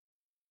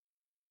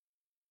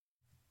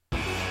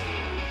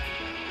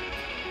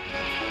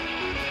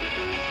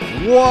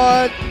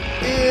What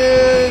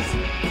is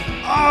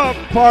up,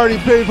 party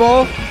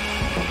people?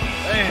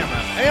 Damn,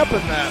 I'm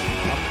amping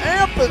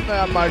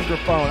that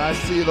microphone. I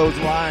see those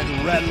lines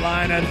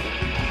redlining.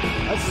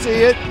 I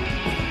see it.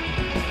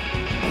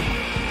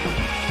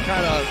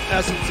 Kind of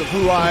essence of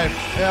who I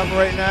am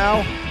right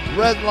now.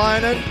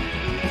 Redlining.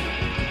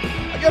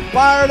 I get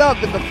fired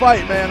up in the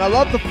fight, man. I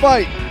love the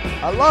fight.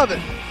 I love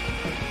it.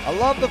 I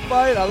love the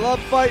fight. I love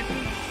fighting.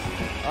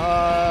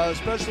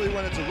 Especially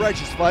when it's a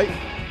righteous fight.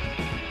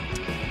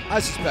 I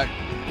suspect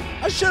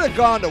I should have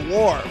gone to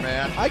war,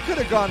 man. I could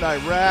have gone to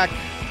Iraq.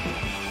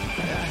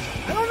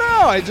 I don't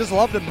know. I just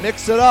love to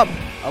mix it up.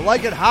 I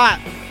like it hot.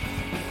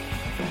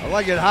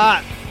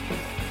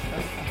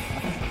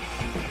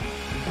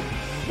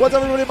 What's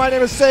up, everybody? My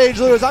name is Sage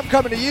Lewis. I'm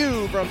coming to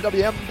you from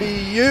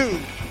WMBU.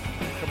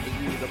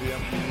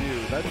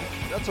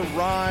 That's a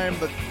rhyme,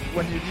 but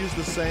when you use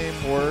the same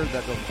word,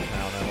 that doesn't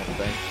count, I don't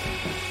think.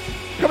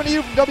 Coming to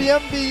you from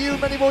WMBU,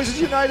 Many Voices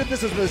United.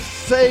 This is the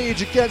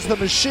Sage Against the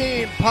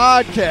Machine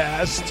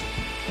podcast.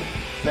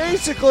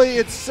 Basically,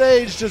 it's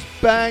Sage just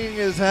banging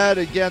his head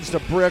against a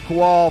brick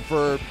wall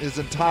for his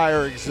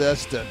entire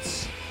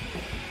existence.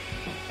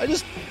 I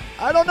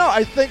don't know.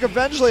 I think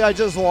eventually I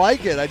just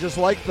like it. I just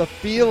like the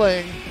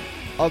feeling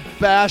of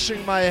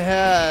bashing my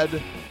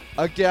head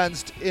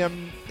against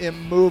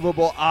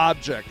immovable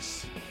objects.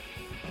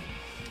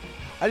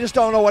 I just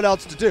don't know what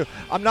else to do.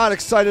 I'm not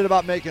excited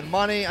about making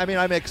money. I mean,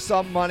 I make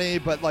some money,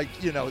 but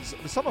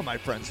some of my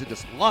friends, they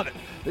just love it.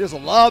 They just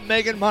love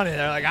making money.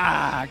 They're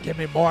like, give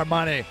me more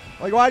money.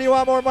 Like, why do you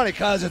want more money?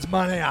 Because it's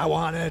money. I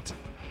want it.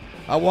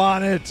 All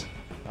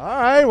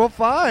right, well,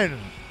 fine.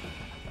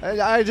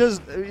 I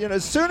just,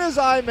 as soon as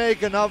I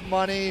make enough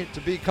money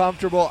to be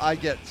comfortable, I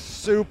get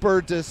super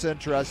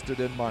disinterested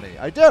in money.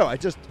 I do. I'm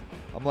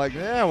like,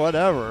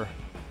 whatever.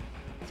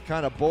 It's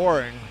kind of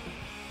boring.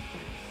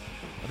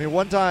 I mean,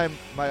 one time,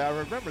 I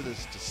remember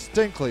this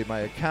distinctly. My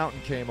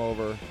accountant came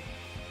over,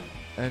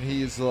 and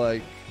he was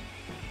like,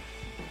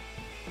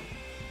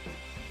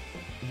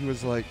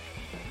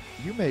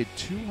 you made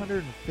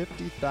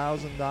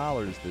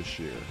 $250,000 this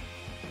year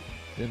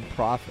in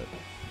profit.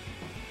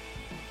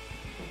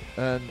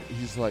 And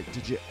he's like,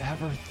 did you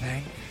ever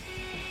think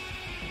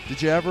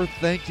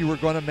you were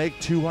going to make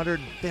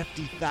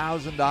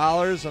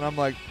 $250,000? And I'm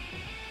like,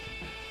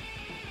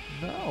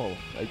 no,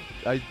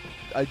 I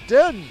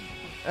didn't.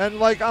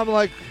 And I'm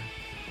like,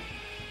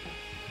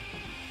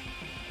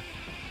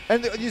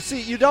 and you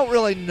see, you don't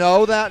really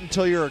know that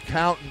until your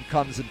accountant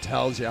comes and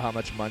tells you how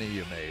much money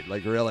you made.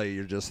 Like, really,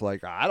 you're just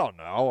like, I don't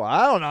know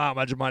how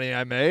much money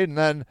I made. And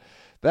then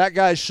that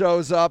guy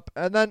shows up,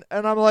 and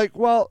I'm like,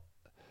 well,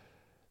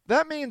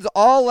 that means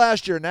all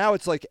last year. Now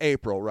it's like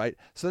April, right?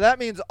 So that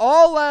means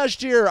all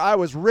last year I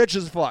was rich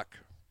as fuck. I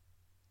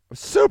was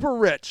super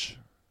rich.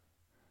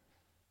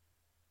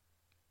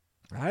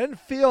 I didn't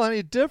feel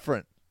any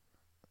different.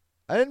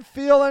 I didn't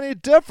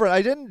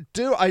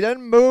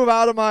move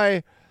out of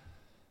my,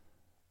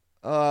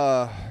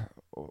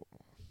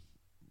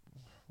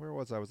 where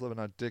was I? I was living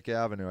on Dick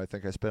Avenue. I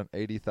think I spent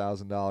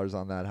 $80,000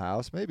 on that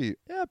house. Maybe,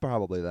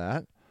 probably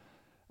that.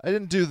 I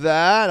didn't do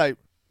that.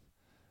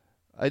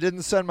 I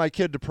didn't send my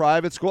kid to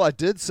private school. I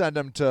did send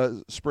him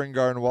to Spring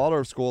Garden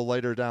Waldorf School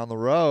later down the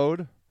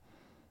road.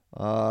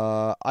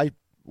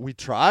 We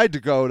tried to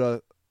go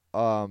to,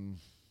 what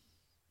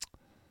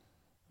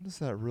is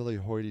that really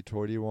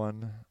hoity-toity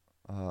one?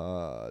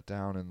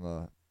 Down in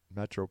the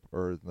metro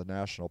or the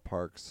national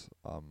parks.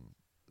 I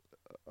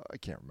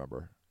can't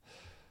remember.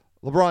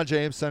 LeBron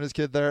James sent his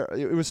kid there.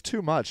 It was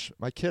too much.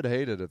 My kid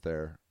hated it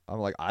there. I'm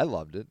like, I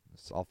loved it.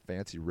 It's all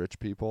fancy rich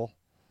people.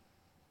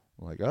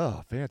 I'm like,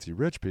 oh, fancy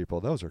rich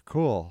people. Those are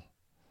cool.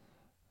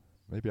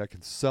 Maybe I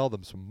can sell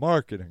them some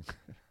marketing.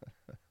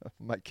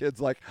 My kid's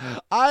like,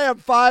 I am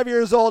 5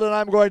 years old and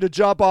I'm going to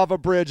jump off a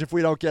bridge if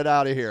we don't get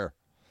out of here.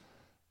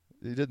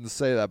 He didn't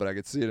say that, but I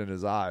could see it in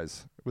his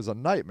eyes. It was a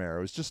nightmare.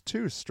 It was just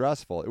too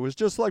stressful. It was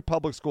just like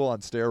public school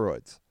on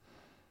steroids.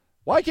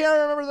 Why can't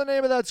I remember the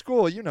name of that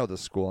school? You know the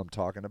school I'm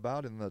talking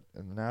about in the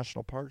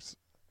national parks.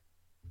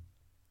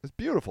 It's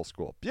beautiful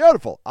school.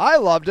 Beautiful. I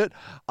loved it.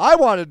 I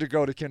wanted to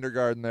go to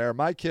kindergarten there.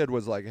 My kid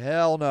was like,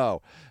 hell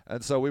no.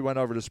 And so we went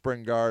over to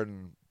Spring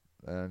Garden,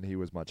 and he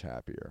was much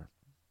happier.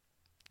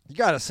 You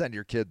got to send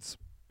your kids,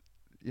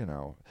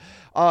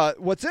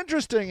 What's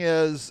interesting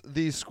is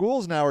these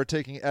schools now are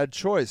taking Ed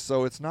Choice,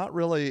 so it's not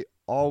really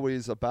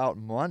always about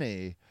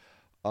money.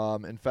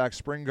 In fact,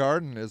 Spring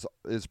Garden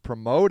is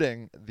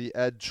promoting the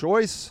Ed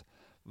Choice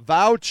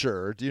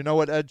voucher. Do you know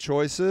what Ed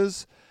Choice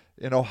is?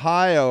 In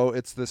Ohio,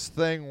 it's this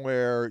thing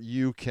where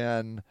you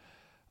can,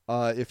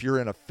 if you're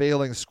in a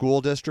failing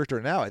school district, or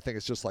now I think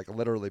it's just like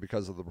literally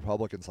because of the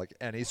Republicans, like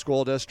any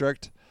school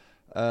district.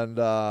 And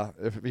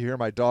if you hear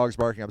my dogs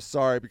barking, I'm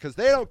sorry, because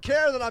they don't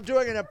care that I'm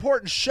doing an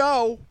important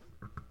show.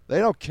 They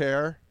don't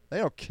care.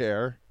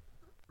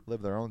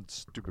 Live their own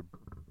stupid,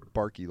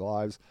 barky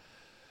lives.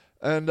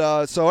 And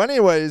so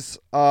anyways,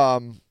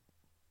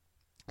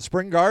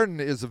 Spring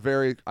Garden is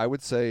I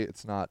would say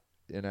it's not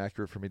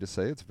inaccurate for me to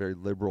say, it's a very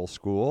liberal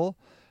school.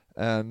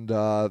 and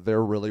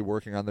they're really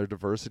working on their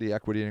diversity,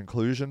 equity, and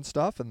inclusion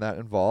stuff, and that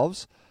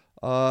involves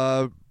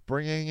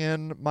bringing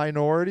in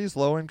minorities,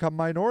 low-income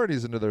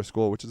minorities into their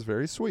school, which is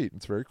very sweet.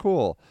 It's very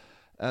cool.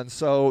 And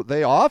so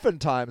they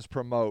oftentimes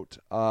promote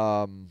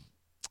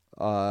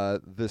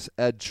this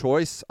ed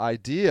choice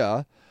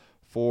idea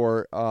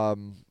for,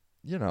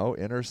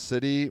 inner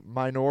city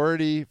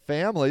minority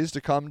families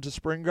to come to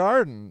Spring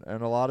Garden.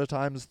 And a lot of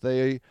times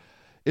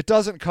it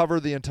doesn't cover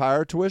the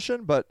entire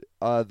tuition, but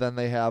then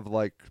they have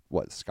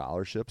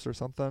scholarships or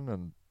something.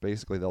 And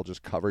basically they'll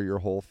just cover your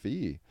whole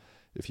fee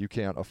if you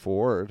can't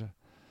afford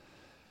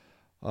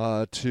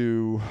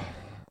to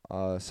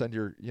send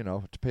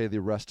to pay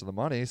the rest of the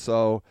money.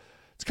 So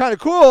it's kind of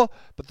cool,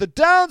 but the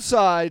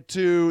downside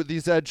to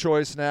these ed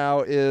choice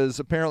now is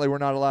apparently we're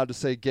not allowed to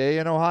say gay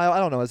in Ohio. I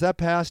don't know. Has that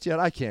passed yet?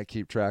 I can't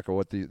keep track of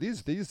what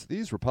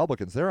these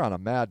Republicans, they're on a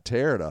mad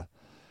tear to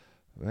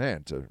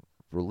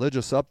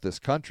religious up this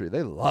country.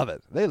 They love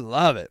it. They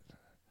love it.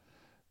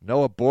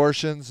 No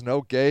abortions,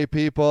 no gay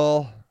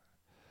people.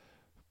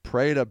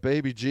 Pray to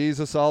baby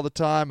Jesus all the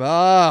time.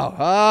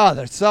 Oh,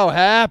 they're so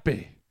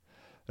happy.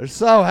 They're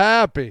so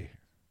happy.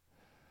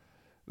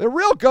 They're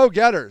real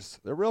go-getters.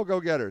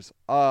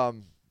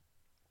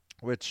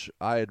 Which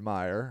I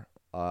admire.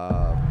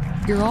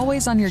 You're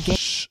always on your game.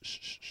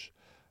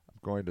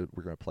 We're going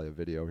to play a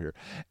video here.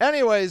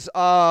 Anyways,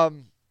 so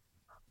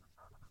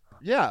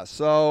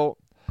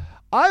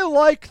I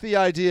like the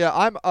idea.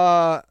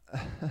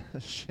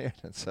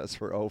 Shannon says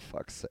for oh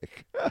fuck's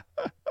sake.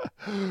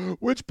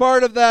 Which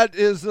part of that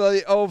is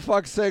the oh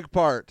fuck's sake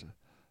part?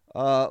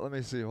 Let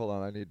me see. Hold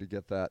on. I need to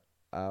get that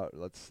out.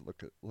 Let's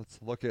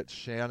look at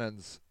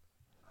Shannon's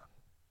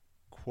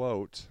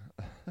quote.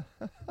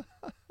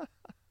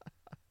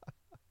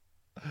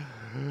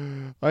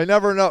 I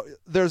never know.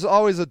 There's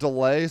always a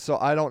delay, so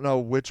I don't know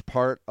which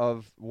part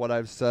of what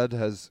I've said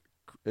has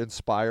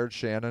inspired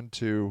Shannon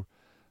to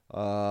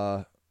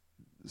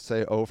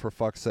say, oh, for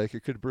fuck's sake.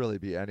 It could really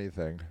be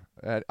anything.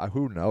 And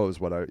who knows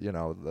what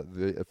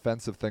the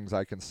offensive things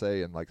I can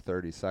say in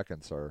 30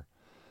 seconds are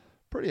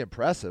pretty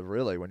impressive,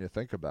 really, when you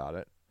think about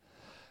it.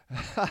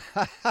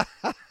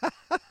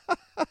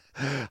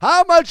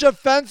 How much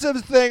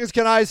offensive things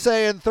can I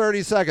say in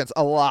 30 seconds?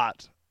 A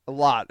lot.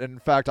 In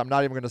fact, I'm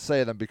not even going to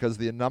say them because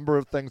the number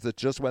of things that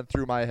just went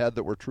through my head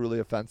that were truly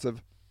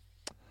offensive,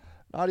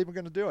 not even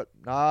going to do it.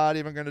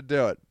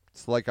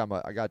 It's like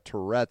I got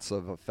Tourette's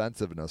of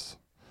offensiveness.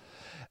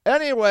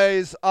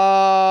 Anyways,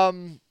 I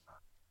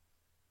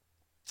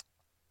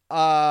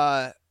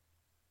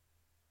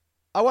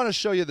want to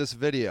show you this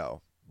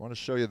video.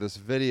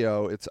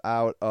 It's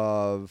out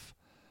of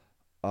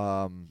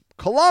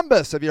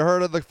Columbus. Have you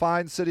heard of the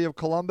fine city of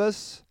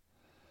Columbus?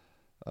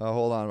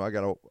 Hold on,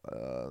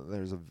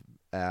 there's an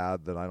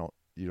ad that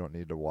you don't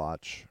need to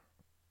watch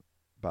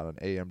about an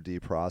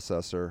AMD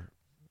processor.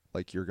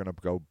 Like you're gonna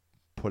go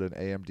put an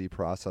AMD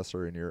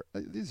processor in your.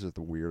 These are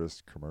the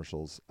weirdest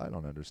commercials. I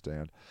don't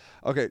understand.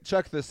 Okay,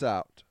 check this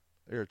out.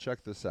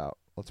 Check this out.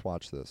 Let's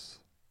watch this.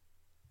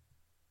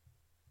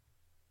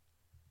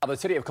 The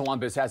city of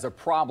Columbus has a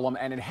problem,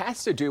 and it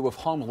has to do with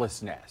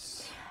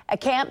homelessness. A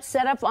camp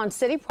set up on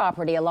city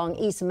property along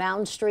East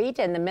Mound Street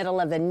in the middle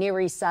of the Near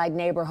East Side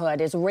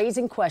neighborhood is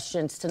raising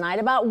questions tonight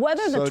about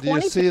whether the 20... So do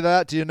you see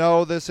that? Do you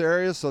know this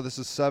area? So this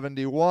is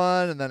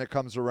 71, and then it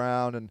comes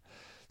around, and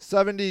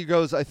 70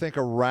 goes, I think,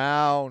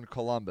 around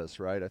Columbus,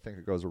 right? I think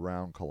it goes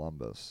around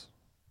Columbus.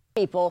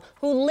 People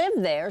who live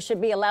there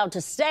should be allowed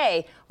to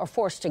stay or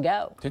forced to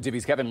go. 10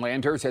 TV's Kevin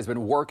Landers has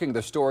been working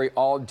the story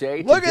all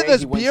day. Look at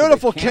this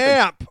beautiful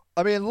camp.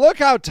 I mean, look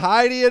how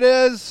tidy it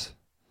is.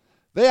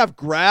 They have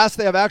grass.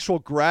 They have actual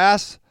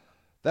grass.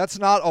 That's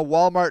not a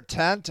Walmart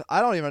tent.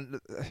 Even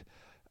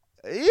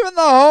the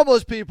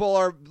homeless people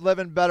are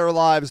living better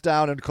lives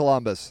down in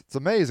Columbus. It's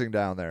amazing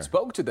down there.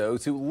 Spoke to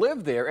those who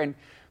live there and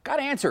got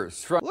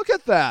answers from. Look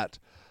at that.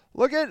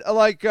 Look at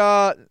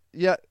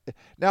yeah.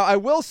 Now I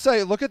will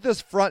say, look at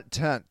this front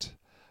tent.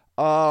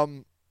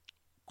 Quite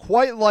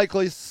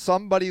likely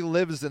somebody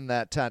lives in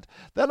that tent.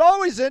 That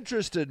always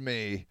interested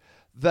me,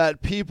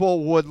 that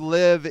people would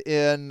live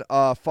in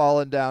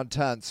fallen down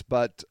tents,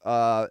 but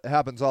it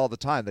happens all the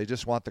time. They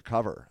just want the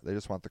cover.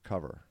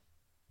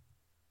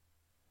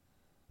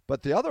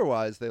 But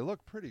otherwise, they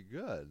look pretty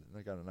good.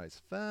 They got a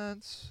nice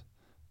fence,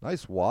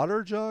 nice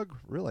water jug.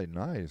 Really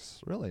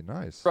nice.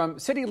 From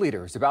city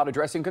leaders about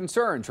addressing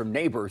concerns from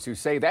neighbors who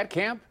say that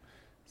camp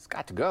has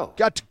got to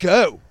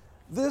go.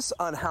 This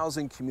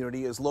unhousing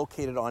community is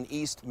located on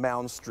East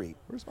Mound Street.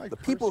 The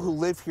people who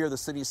live here, the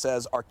city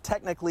says, are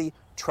technically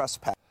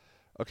trespassing.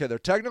 Okay, they're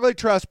technically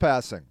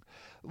trespassing.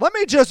 Let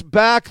me just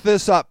back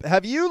this up.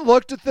 Have you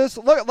looked at this?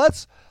 Look,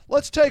 let's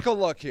take a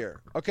look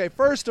here. Okay,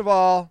 first of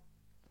all,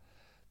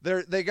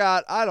 they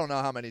got, I don't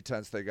know how many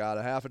tents they got,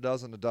 a half a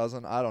dozen,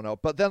 I don't know.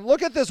 But then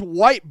look at this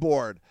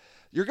whiteboard.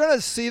 You're going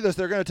to see this.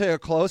 They're going to take a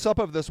close-up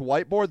of this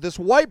whiteboard. This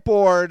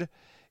whiteboard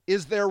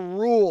is their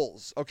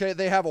rules. Okay,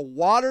 they have a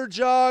water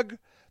jug.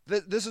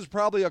 This is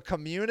probably a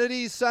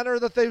community center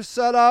that they've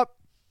set up.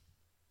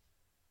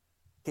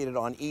 Located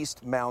on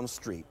East Mound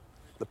Street.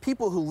 The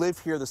people who live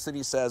here, the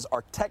city says,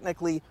 are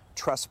technically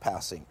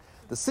trespassing.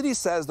 The city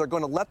says they're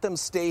going to let them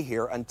stay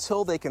here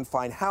until they can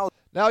find housing.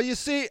 Now, you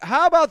see,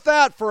 how about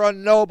that for a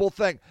noble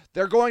thing?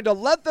 They're going to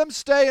let them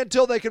stay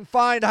until they can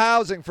find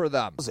housing for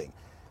them.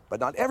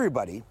 But not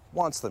everybody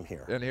wants them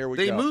here. And here we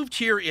go. They go. moved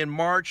here in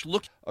March.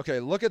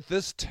 Okay, look at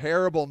this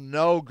terrible,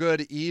 no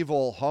good,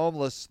 evil,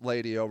 homeless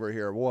lady over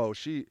here. Whoa,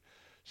 she's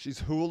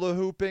hula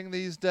hooping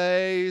these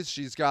days.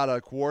 She's got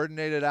a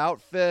coordinated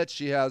outfit.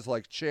 She has,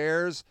 like,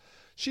 chairs.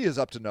 She is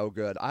up to no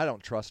good. I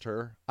don't trust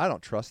her. I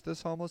don't trust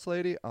this homeless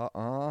lady.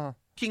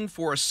 Looking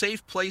for a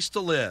safe place to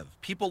live.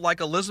 People like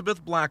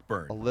Elizabeth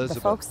Blackburn. Elizabeth.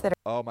 The folks that are-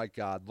 Oh, my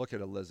God. Look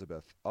at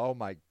Elizabeth. Oh,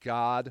 my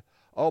God.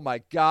 Oh, my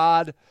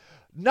God.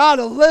 Not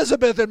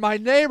Elizabeth in my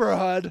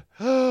neighborhood.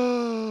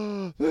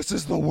 This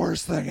is the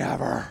worst thing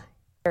ever.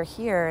 They're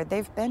here.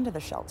 They've been to the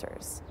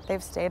shelters.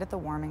 They've stayed at the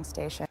warming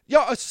station.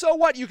 Yeah, so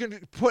what? You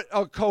can put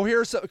a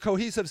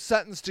cohesive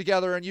sentence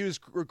together and use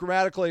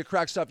grammatically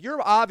correct stuff.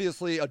 You're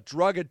obviously a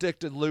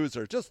drug-addicted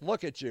loser. Just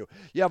look at you.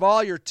 You have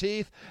all your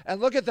teeth, and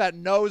look at that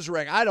nose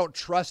ring. I don't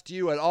trust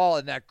you at all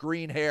in that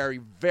green hair.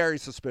 You're very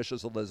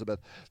suspicious, Elizabeth.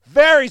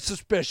 Very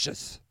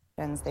suspicious.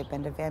 They've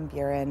been to Van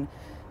Buren.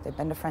 They've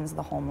been to Friends of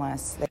the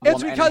Homeless.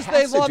 It's because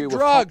they love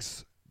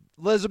drugs,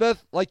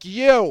 Elizabeth, like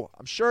you.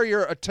 I'm sure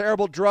you're a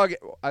terrible drug.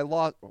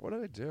 What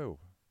did I do?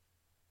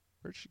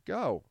 Where'd she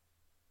go?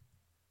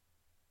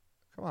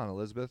 Come on,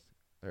 Elizabeth.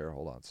 There,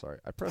 hold on. Sorry.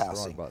 I pressed the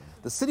wrong button.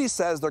 The city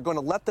says they're going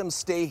to let them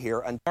stay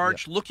here until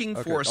March, looking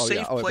for a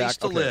safe place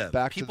to live.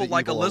 People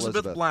like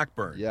Elizabeth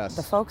Blackburn. Yes.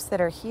 The folks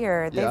that are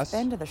here, they've Yes.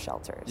 been to the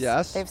shelters.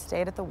 Yes. They've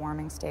stayed at the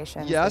warming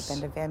stations. Yes.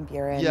 They've been to Van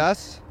Buren.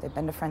 Yes. They've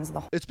been to Friends of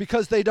the It's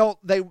because they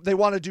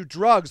want to do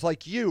drugs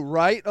like you,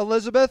 right,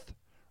 Elizabeth?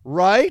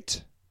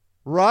 Right?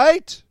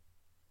 Right?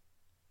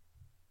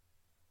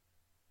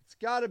 It's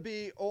got to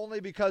be only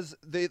because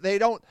they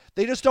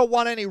just don't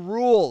want any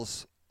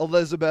rules,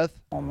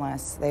 Elizabeth.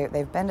 Homeless.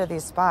 They've been to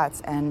these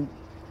spots and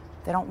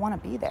they don't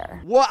want to be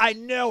there. Well, I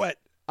knew it.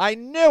 I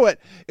knew it.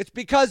 It's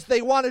because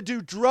they want to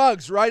do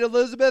drugs, right,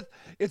 Elizabeth?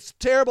 It's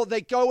terrible.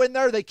 They go in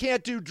there, they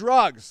can't do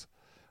drugs.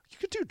 You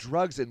can do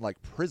drugs in, like,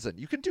 prison.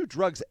 You can do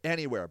drugs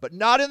anywhere, but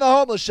not in the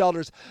homeless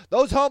shelters.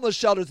 Those homeless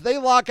shelters, they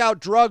lock out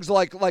drugs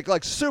like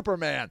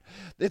Superman.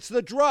 It's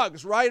the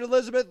drugs, right,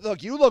 Elizabeth?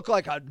 Look, you look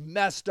like a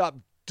messed up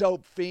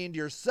dope fiend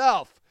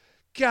yourself.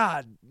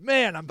 God,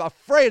 man, I'm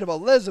afraid of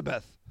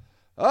Elizabeth.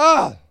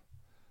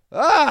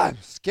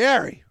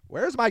 Scary.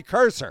 Where's my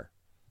cursor?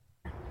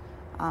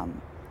 There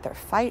are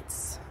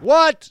fights.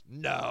 What?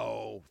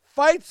 No.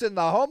 Fights in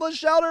the homeless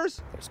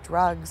shelters? There's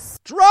drugs.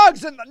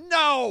 Drugs in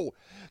the...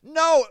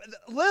 No,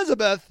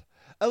 Elizabeth,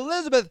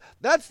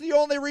 that's the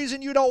only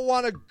reason you don't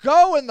want to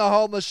go in the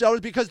homeless shelters,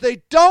 because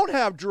they don't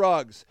have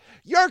drugs.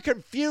 You're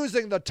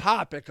confusing the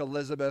topic,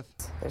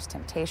 Elizabeth. There's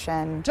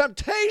temptation.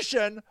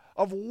 Temptation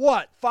of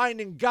what?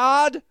 Finding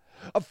God?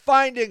 Of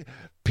finding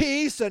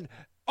peace and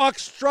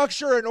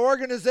structure and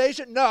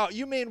organization? No,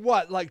 you mean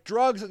what? Like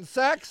drugs and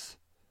sex?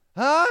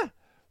 Huh?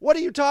 What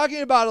are you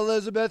talking about,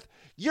 Elizabeth?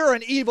 You're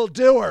an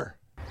evildoer.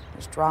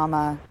 There's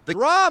drama.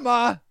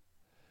 Drama?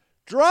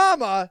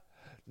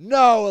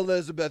 No,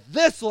 Elizabeth.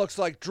 This looks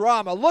like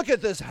drama. Look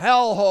at this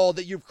hellhole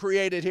that you've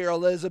created here,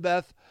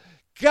 Elizabeth.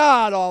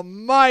 God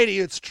almighty,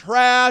 it's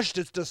trashed.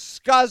 It's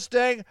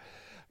disgusting.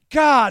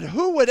 God,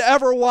 who would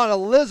ever want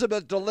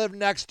Elizabeth to live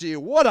next to you?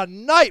 What a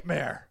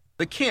nightmare.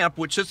 The camp,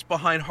 which sits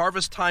behind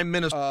Harvest Time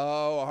Ministry.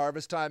 Oh,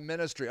 Harvest Time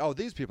Ministry. Oh,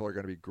 these people are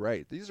going to be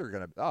great.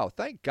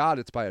 Thank God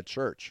it's by a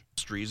church.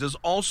 Is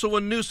also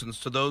a nuisance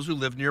to those who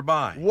live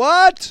nearby.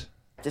 What?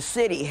 The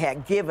city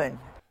had given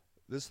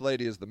this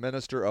lady is the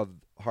minister of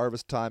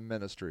Harvest Time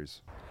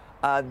Ministries.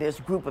 This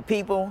group of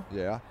people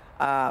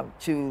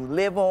to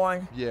live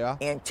on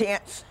in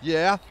tents.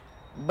 Yeah.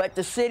 But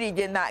the city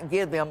did not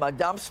give them a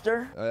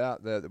dumpster.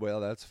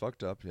 That's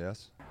fucked up,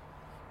 yes.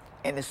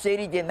 And the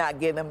city did not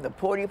give them the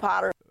porta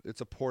potty. It's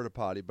a porta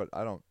potty, but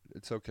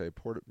it's okay.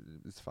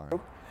 It's fine.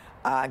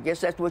 I guess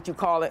that's what you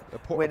call it.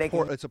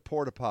 It's a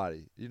porta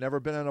potty. You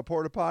never been in a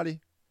porta potty?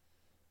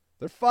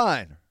 They're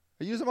fine.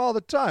 I use them all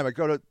the time.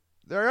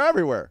 They're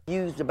everywhere.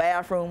 Use the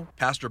bathroom.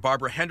 Pastor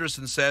Barbara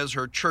Henderson says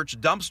her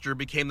church dumpster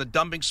became the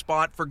dumping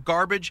spot for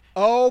garbage.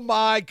 Oh,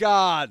 my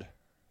God.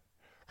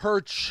 Her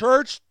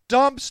church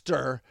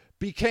dumpster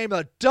became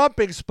a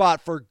dumping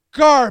spot for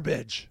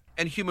garbage.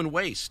 And human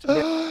waste.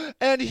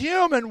 And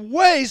human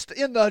waste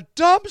in the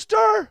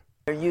dumpster?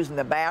 They're using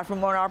the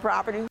bathroom on our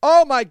property.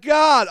 Oh, my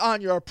God.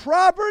 On your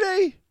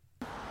property?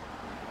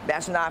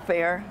 That's not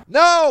fair.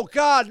 No,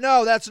 God,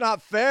 no. That's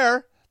not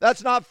fair.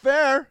 That's not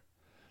fair.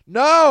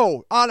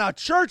 No, on a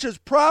church's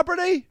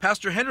property?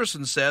 Pastor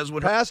Henderson says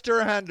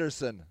Pastor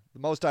Henderson, the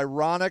most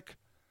ironic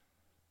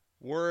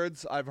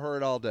words I've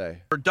heard all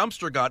day. Her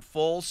dumpster got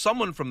full.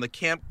 Someone from the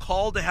camp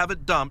called to have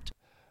it dumped.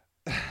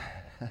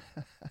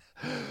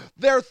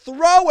 They're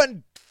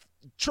throwing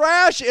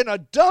trash in a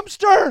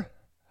dumpster?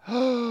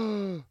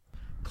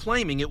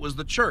 Claiming it was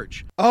the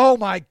church. Oh,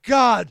 my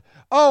God.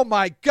 Oh,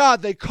 my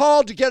God. They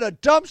called to get a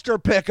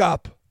dumpster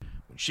pickup.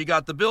 When she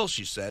got the bill,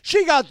 she said.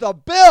 She got the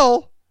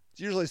bill? It's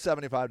usually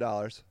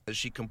 $75.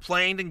 She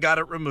complained and got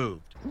it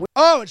removed.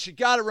 Oh, and she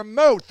got it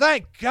removed.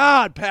 Thank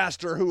God,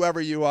 Pastor, whoever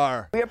you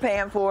are. We're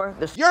paying for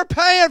this. You're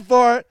paying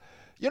for it.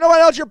 You know what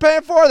else you're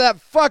paying for?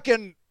 That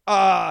fucking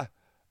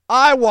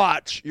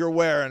iWatch you're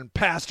wearing,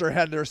 Pastor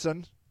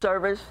Henderson.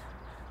 Service,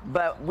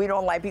 but we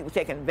don't like people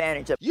taking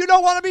advantage of. You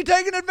don't want to be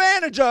taken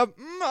advantage of.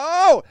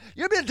 Oh,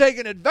 you've been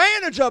taken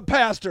advantage of,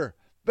 Pastor.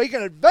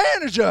 Taken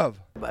advantage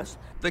of.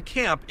 The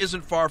camp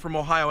isn't far from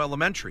Ohio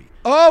Elementary.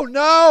 Oh,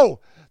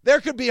 no. There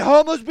could be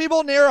homeless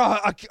people near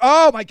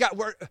oh my God,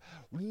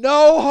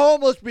 no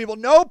homeless people,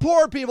 no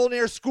poor people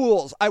near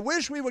schools. I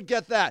wish we would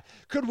get that.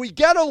 Could we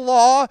get a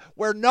law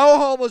where no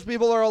homeless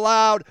people are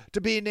allowed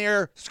to be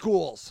near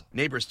schools?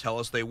 Neighbors tell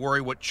us they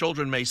worry what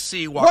children may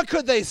see What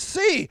could they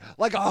see?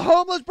 Like a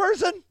homeless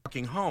person?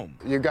 Walking home.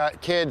 You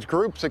got kids,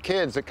 groups of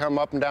kids that come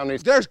up and down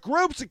these. There's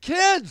groups of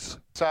kids.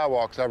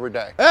 Sidewalks every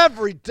day.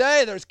 Every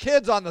day there's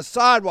kids on the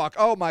sidewalk.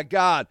 Oh my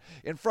God.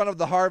 In front of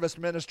the Harvest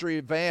Ministry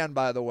van,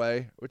 by the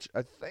way, which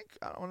I think,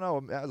 I don't know,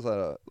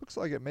 looks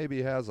like it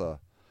maybe has a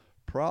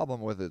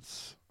problem with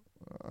its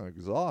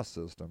exhaust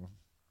system.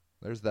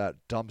 There's that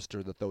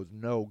dumpster that those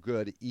no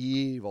good,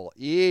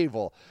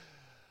 evil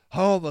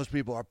homeless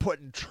people are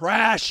putting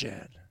trash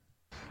in.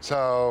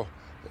 So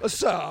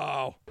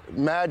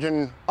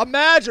imagine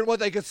what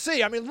they could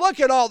see. I mean, look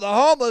at all the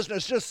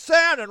homelessness just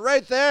standing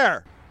right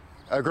there.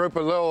 A group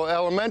of little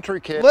elementary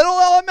kids.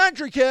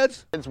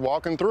 Kids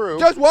walking through.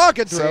 Just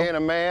walking through. Seeing a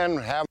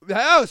man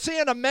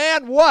seeing a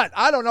man what?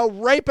 I don't know,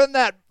 raping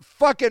that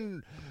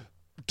fucking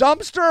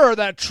dumpster or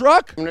that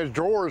truck. And his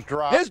drawers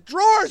dropped. His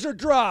drawers are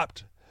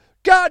dropped.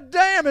 God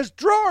damn, his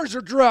drawers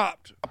are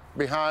dropped.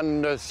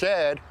 Behind the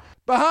shed.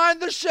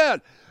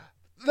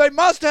 They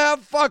must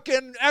have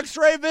fucking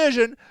x-ray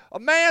vision. A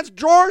man's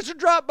drawers are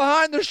dropped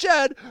behind the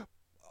shed.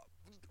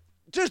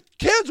 Just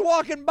kids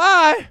walking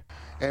by.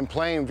 In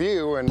plain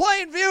view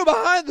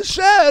behind the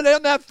shed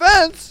and that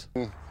fence.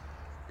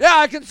 Yeah,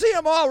 I can see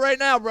them all right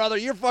now, brother.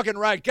 You're fucking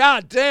right.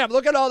 God damn,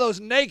 look at all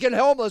those naked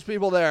homeless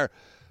people there.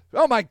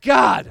 Oh my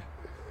God.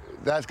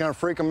 That's going to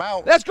freak them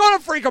out. That's going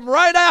to freak them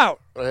right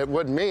out. It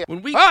wouldn't me. It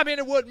would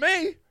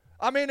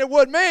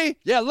me.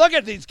 Yeah, look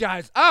at these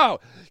guys. Oh,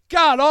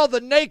 God, all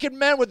the naked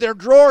men with their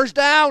drawers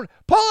down.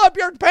 Pull up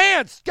your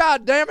pants.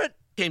 God damn it.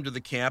 Came to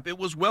the camp. It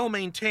was well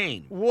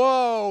maintained.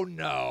 Whoa,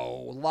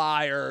 no.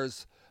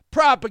 Liars.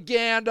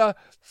 Propaganda.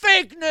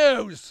 Fake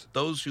news.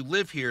 Those who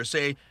live here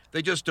say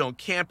they just don't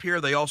camp here.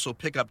 They also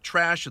pick up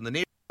trash in the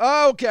neighborhood.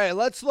 Okay,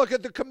 let's look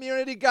at the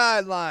community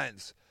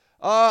guidelines.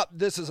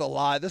 This is a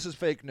lie. This is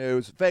fake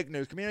news. Fake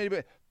news.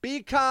 Community,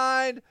 be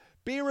kind,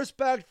 be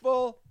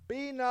respectful,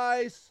 be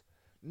nice,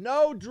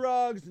 no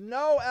drugs,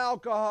 no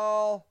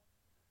alcohol.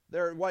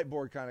 Their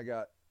whiteboard kind of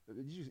got,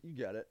 you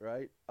get it,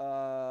 right?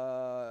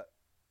 I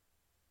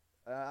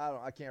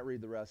can't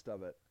read the rest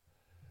of it.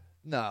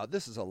 No,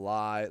 this is a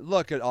lie.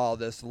 Look at all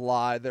this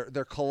lie.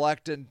 They're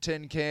collecting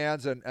tin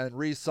cans and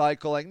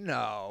recycling.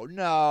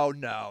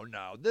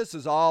 No. This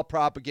is all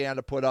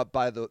propaganda put up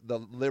by the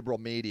liberal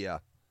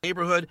media.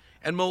 Neighborhood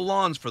and mow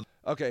lawns for.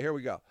 Okay, here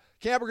we go.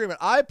 Camp agreement.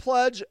 I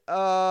pledge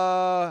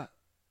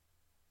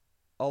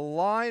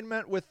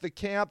alignment with the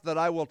camp that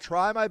I will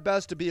try my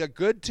best to be a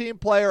good team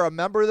player, a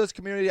member of this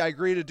community. I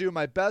agree to do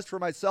my best for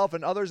myself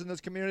and others in this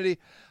community.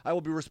 I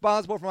will be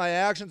responsible for my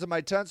actions in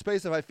my tent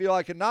space. If I feel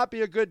I cannot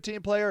be a good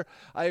team player,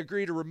 I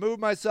agree to remove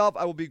myself.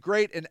 I will be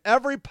great in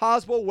every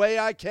possible way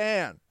I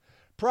can.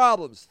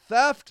 Problems: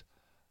 theft,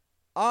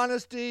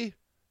 honesty,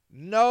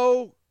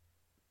 no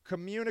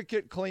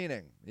communicate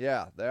cleaning.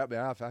 Yeah,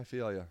 I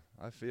feel you.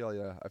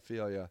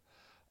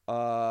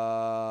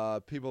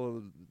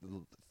 People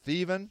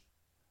thieving,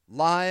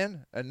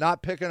 lying, and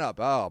not picking up.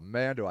 Oh,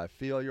 man, do I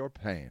feel your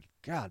pain.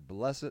 God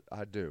bless it,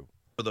 I do.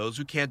 For those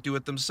who can't do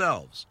it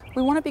themselves.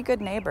 We want to be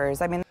good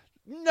neighbors. I mean,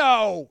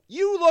 no,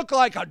 you look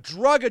like a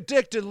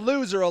drug-addicted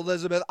loser,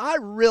 Elizabeth. I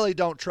really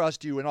don't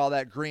trust you in all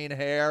that green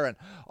hair and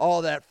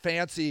all that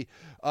fancy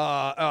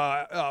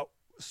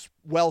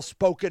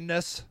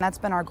well-spokenness. That's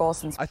been our goal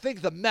since. I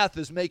think the meth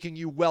is making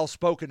you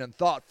well-spoken and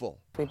thoughtful.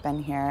 We've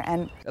been here,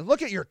 and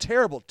look at your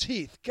terrible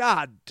teeth.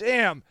 God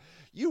damn.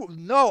 You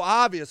know,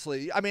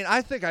 obviously. I mean,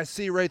 I think I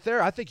see right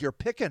there. I think you're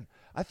picking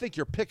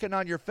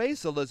on your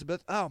face,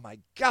 Elizabeth. Oh, my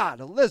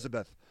God,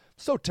 Elizabeth. I'm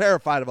so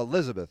terrified of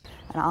Elizabeth.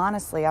 And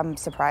honestly, I'm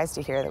surprised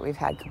to hear that we've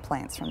had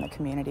complaints from the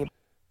community.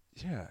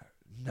 Yeah.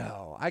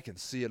 No, I can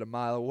see it a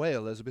mile away,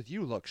 Elizabeth.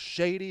 You look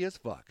shady as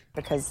fuck.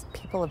 Because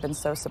people have been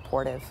so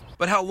supportive.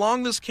 But how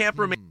long this camp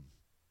remains?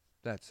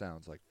 That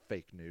sounds like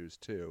fake news,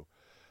 too.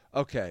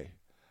 Okay.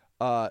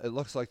 It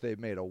looks like they've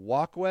made a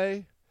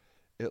walkway.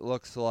 It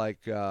looks like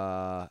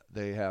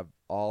they have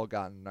all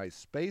gotten nice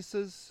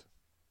spaces.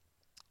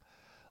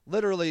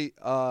 Literally,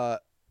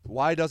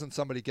 why doesn't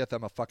somebody get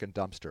them a fucking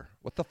dumpster?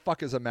 What the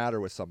fuck is the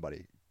matter with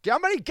somebody?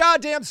 Somebody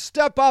goddamn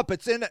step up.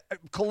 It's in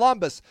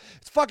Columbus.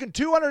 It's fucking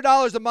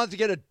 $200 a month to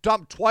get a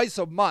dump twice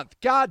a month.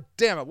 God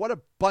damn it. What a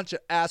bunch of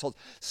assholes.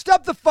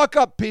 Step the fuck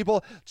up,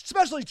 people.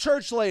 Especially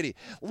church lady.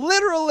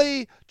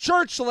 Literally,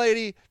 church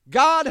lady,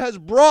 God has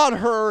brought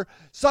her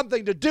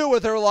something to do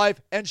with her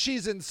life, and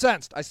she's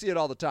incensed. I see it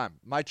all the time.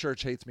 My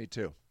church hates me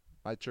too.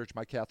 My church,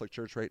 my Catholic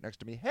church right next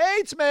to me,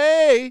 hates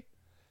me.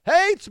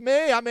 Hates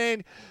me. I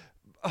mean,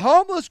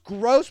 homeless,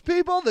 gross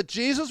people that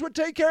Jesus would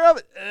take care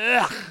of.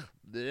 Ugh.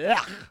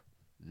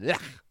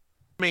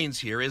 Remains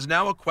here is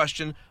now a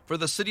question for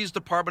the city's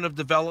Department of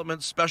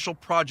Development Special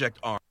Project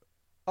Arm.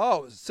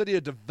 Oh, City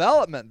of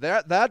Development.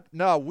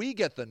 No, we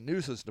get the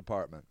nuisance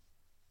department.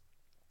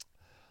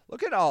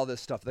 Look at all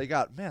this stuff they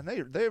got. Man,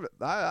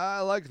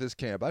 I like this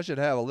camp. I should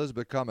have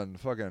Elizabeth come and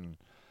fucking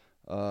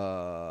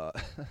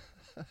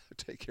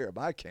take care of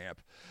my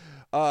camp.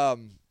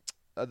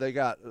 They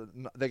got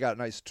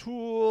nice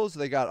tools.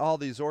 They got all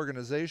these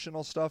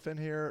organizational stuff in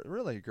here.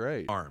 Really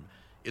great.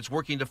 It's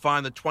working to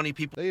find the 20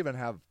 people. They even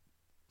have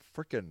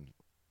freaking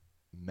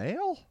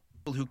mail?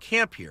 Who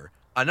camp here,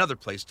 another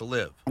place to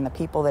live. And the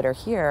people that are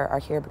here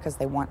because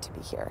they want to be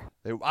here.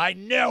 I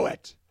knew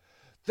it.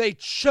 They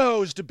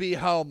chose to be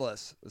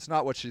homeless. It's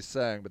not what she's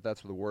saying, but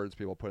that's the words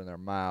people put in their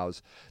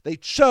mouths. They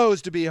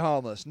chose to be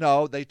homeless.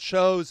 No, they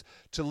chose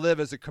to live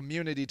as a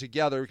community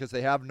together because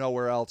they have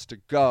nowhere else to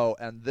go,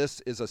 and this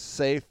is a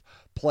safe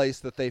place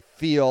that they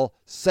feel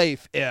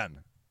safe in.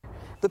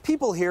 The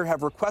people here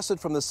have requested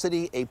from the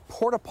city a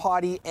porta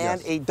potty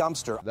and a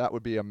dumpster. That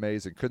would be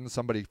amazing. Couldn't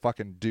somebody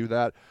fucking do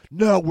that?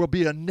 No, we'll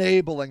be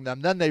enabling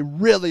them. Then they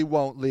really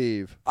won't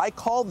leave. I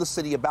called the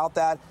city about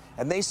that,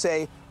 and they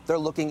say they're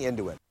looking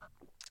into it.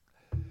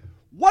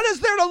 What is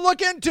there to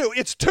look into?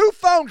 It's 2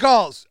 phone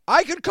calls.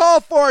 I can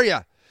call for you.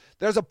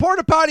 There's a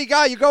porta potty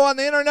guy. You go on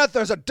the internet.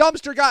 There's a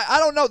dumpster guy. I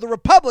don't know. The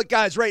Republic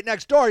guy's right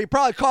next door. You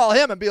probably call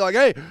him and be like,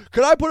 hey,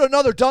 could I put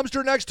another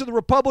dumpster next to the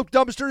Republic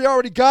dumpster you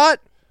already got?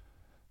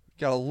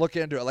 Got to look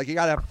into it. Like, you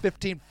got to have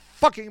 15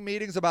 fucking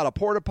meetings about a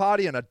porta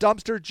potty and a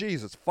dumpster?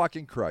 Jesus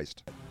fucking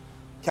Christ.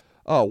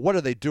 Oh, what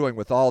are they doing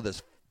with all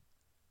this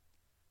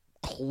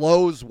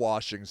clothes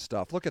washing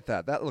stuff? Look at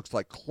that. That looks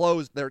like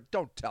clothes.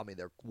 Don't tell me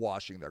they're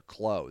washing their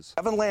clothes.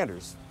 Evan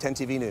Landers, 10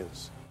 TV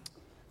News.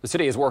 The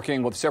city is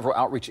working with several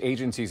outreach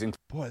agencies.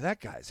 Boy, that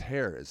guy's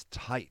hair is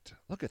tight.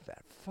 Look at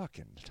that.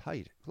 Fucking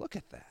tight. Look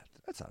at that.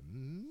 That's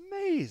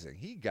amazing.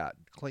 He got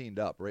cleaned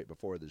up right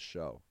before this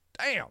show.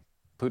 Damn.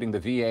 Including the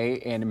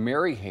VA and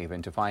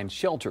Maryhaven to find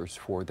shelters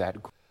for that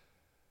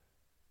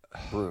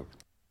group.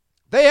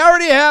 They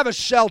already have a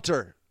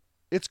shelter.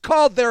 It's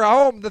called their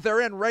home that they're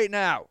in right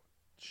now.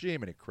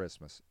 Jiminy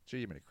Christmas.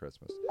 Jiminy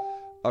Christmas.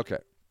 Okay.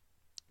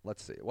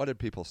 Let's see. What did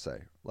people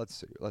say? Let's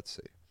see.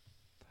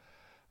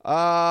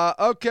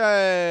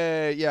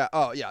 Okay. Yeah.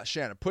 Oh, yeah.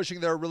 Shannon. Pushing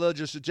their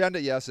religious agenda.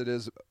 Yes, it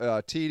is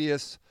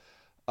tedious.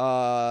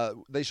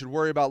 They should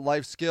worry about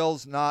life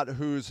skills, not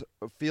whose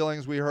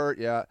feelings we hurt.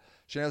 Yeah.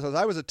 Shannon says,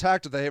 I was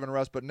attacked at the Haven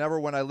Rest, but never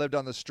when I lived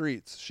on the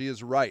streets. She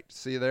is right.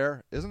 See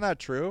there? Isn't that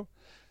true?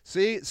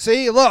 See,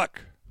 look.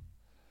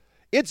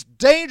 It's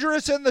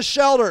dangerous in the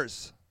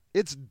shelters.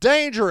 It's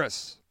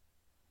dangerous.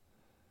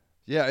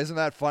 Yeah, isn't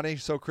that funny?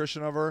 So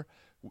Christian of her.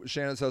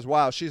 Shannon says,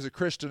 wow, she's a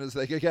Christian as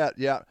they can get.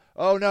 Yeah.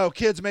 Oh, no,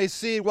 kids may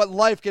see what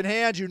life can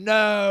hand you.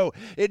 No,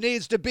 it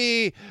needs to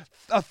be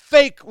a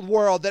fake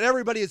world that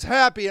everybody is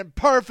happy and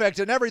perfect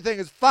and everything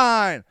is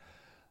fine.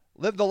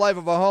 Live the life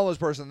of a homeless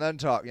person, then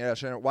talk. Yeah,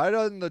 Shannon, why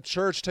doesn't the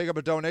church take up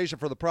a donation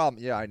for the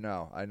problem? Yeah, I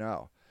know.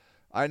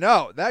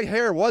 That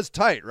hair was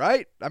tight,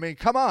 right? I mean,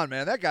 come on,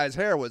 man. That guy's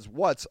hair was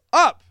what's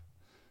up.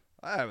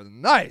 That was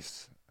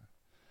nice.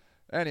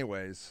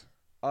 Anyways.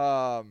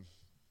 So,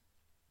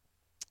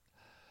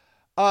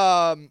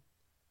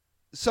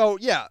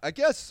 yeah, I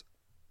guess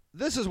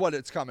this is what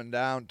it's coming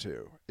down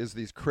to, is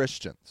these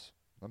Christians.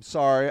 I'm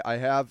sorry.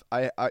 Am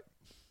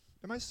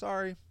I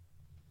sorry?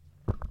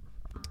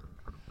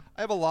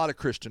 I have a lot of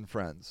Christian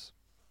friends.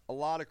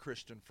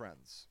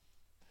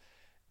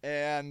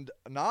 And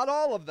not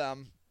all of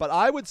them, but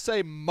I would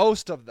say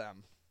most of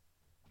them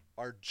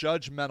are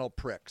judgmental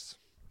pricks.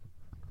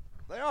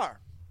 They are.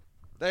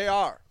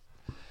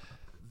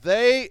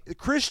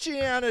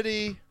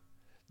 Christianity,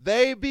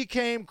 they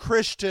became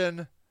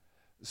Christian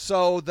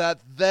so that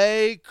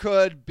they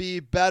could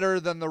be better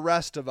than the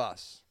rest of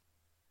us.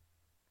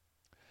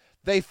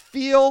 They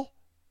feel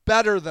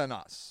better than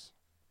us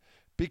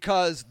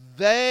because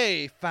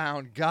they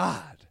found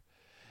God,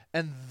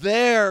 and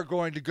they're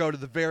going to go to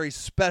the very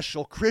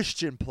special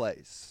Christian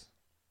place.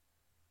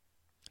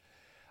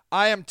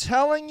 I am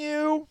telling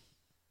you,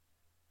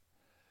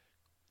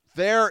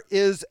 there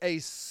is a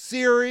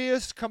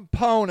serious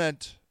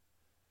component.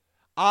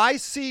 I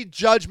see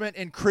judgment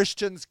in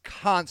Christians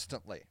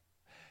constantly.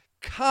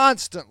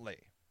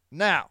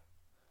 Now,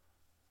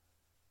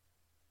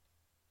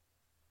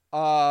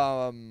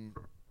 I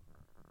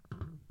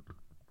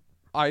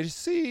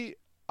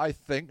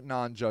think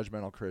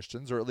non-judgmental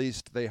Christians, or at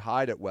least they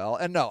hide it well.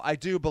 And no, I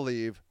do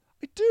believe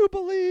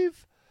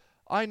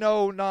I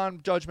know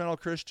non-judgmental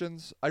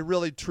Christians. I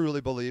really,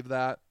 truly believe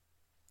that.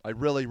 I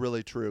really,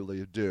 really,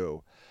 truly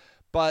do.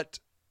 But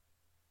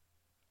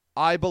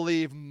I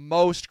believe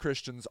most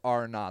Christians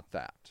are not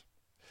that.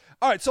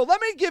 All right, so let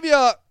me give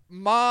you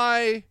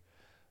my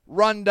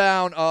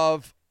rundown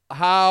of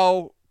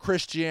how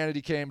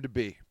Christianity came to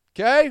be,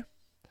 okay?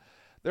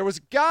 There was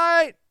a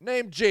guy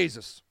named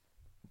Jesus,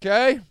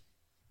 okay?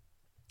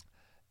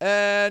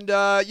 And,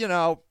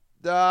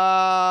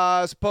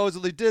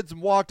 supposedly did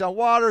some walked on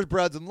waters,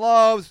 breads and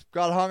loaves,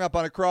 got hung up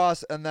on a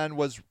cross, and then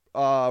was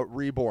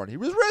reborn. He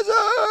was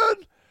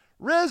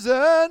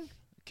risen,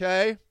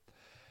 okay?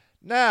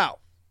 Now,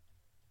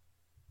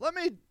 let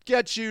me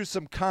get you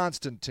some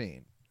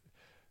Constantine.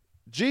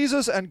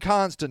 Jesus and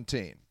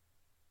Constantine,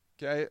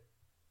 okay?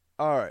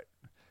 All right.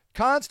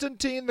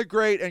 Constantine the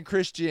Great and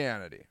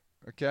Christianity,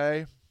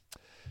 okay?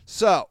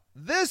 So,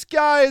 this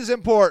guy is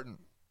important,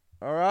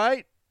 all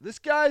right? This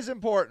guy is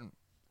important.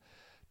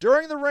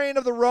 During the reign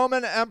of the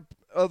Roman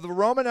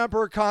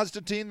Emperor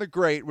Constantine the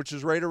Great, which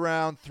is right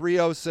around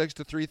 306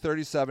 to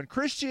 337,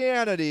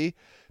 Christianity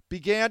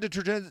began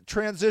to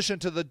transition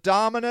to the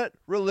dominant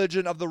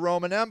religion of the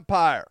Roman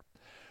Empire.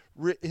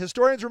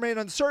 Historians remain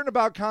uncertain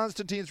about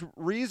Constantine's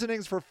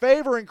reasonings for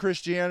favoring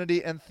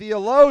Christianity, and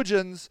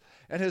theologians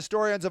and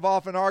historians have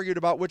often argued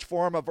about which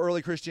form of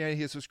early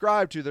Christianity he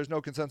subscribed to. There's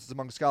no consensus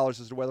among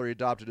scholars as to whether he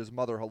adopted his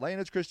mother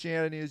Helena's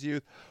Christianity in his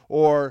youth,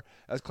 or,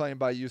 as claimed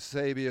by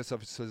Eusebius of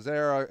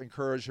Caesarea,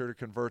 encouraged her to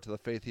convert to the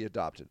faith he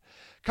adopted.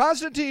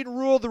 Constantine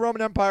ruled the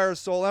Roman Empire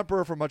as sole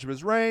emperor for much of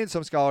his reign.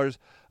 Some scholars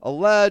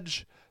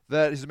allege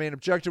that his main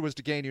objective was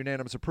to gain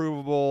unanimous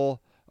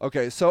approval.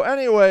 Okay, so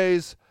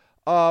anyways...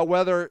 So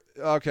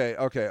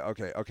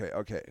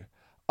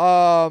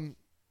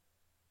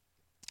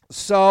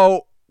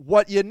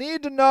what you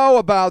need to know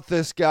about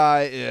this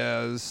guy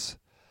is,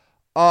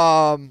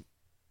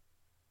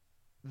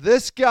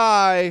 this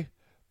guy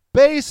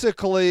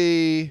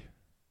basically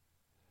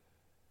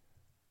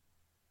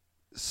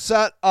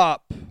set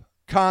up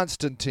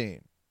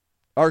Constantine,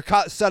 or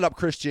set up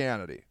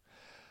Christianity.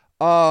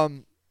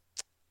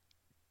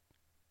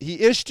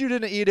 He issued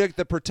an edict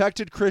that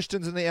protected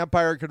Christians in the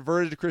empire and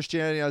converted to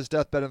Christianity on his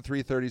deathbed in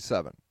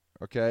 337.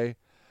 Okay?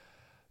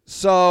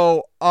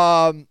 So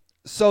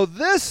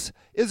this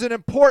is an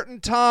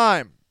important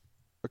time.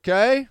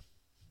 Okay?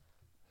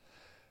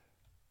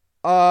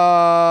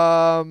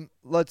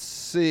 Let's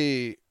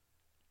see.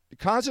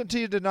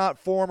 Constantine did not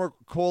form or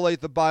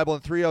collate the Bible.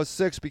 In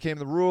 306 became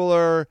the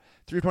ruler.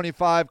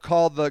 325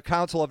 called the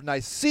Council of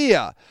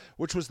Nicaea,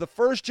 which was the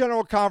first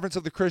general conference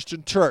of the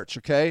Christian church.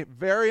 Okay?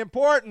 Very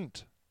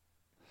important.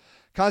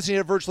 Constantine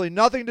had virtually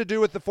nothing to do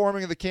with the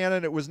forming of the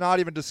canon. It was not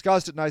even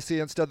discussed at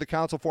Nicaea. Instead, the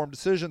council formed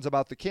decisions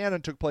about the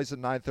canon took place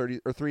in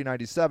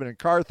 397 in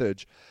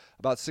Carthage,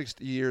 about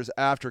 60 years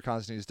after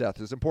Constantine's death.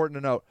 It's important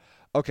to note.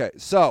 Okay,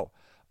 so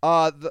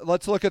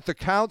let's look at the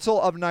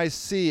Council of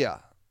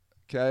Nicaea.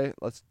 Okay,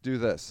 let's do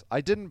this.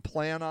 I didn't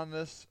plan on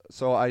this,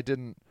 so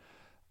I'm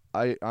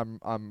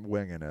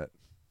winging it.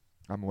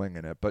 I'm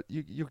winging it, but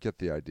you get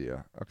the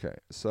idea. Okay,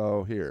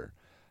 so here.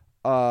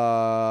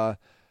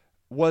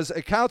 Was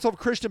a council of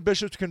Christian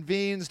bishops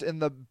convened in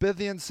the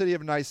Bithynian city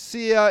of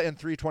Nicaea in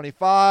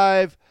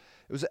 325.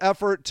 It was an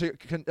effort to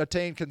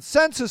attain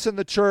consensus in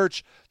the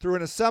church through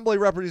an assembly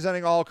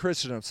representing all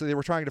Christendom. So they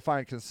were trying to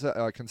find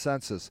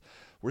consensus.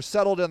 Were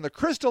settled in the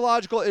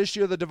Christological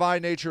issue of the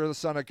divine nature of the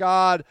Son of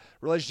God,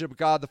 relationship with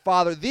God the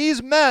Father.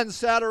 These men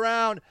sat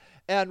around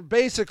and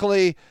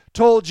basically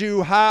told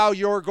you how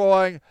you're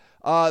going,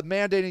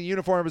 mandating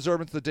uniform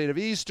observance of the date of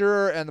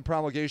Easter and the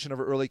promulgation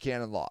of early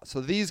canon law. So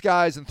these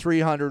guys in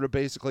 300 are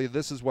basically,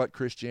 this is what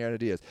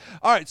Christianity is.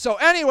 All right, so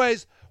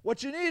anyways,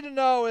 what you need to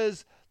know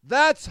is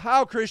that's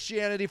how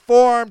Christianity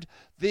formed,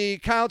 the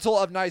Council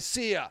of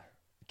Nicaea,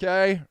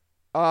 okay?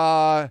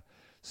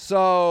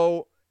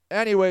 So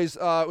anyways,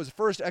 it was the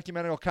first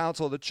ecumenical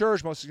council of the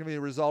church, most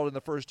significantly resulted in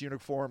the first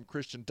uniform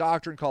Christian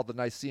doctrine called the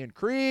Nicene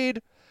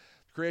Creed.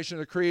 Creation of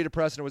the creed, a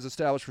precedent was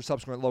established for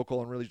subsequent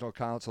local and regional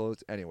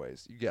councils.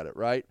 Anyways, you get it,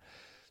 right?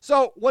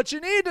 So what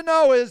you need to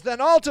know is then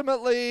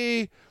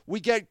ultimately we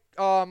get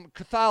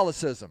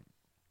Catholicism.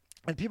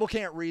 And people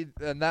can't read,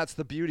 and that's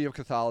the beauty of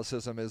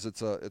Catholicism, is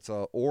it's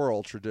a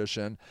oral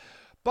tradition.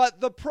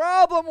 But the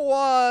problem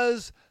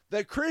was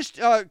that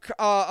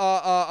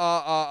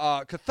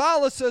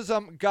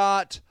Catholicism got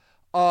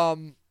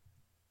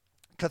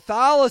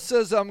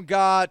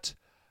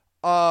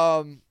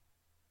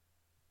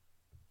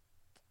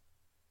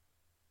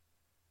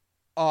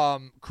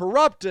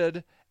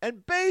corrupted,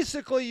 and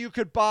basically you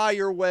could buy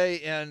your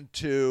way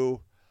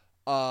into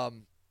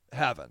heaven.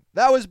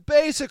 That was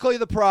basically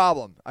the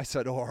problem. I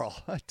said oral.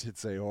 I did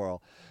say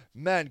oral.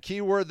 Men,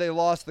 keyword, they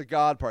lost the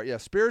God part. Yeah,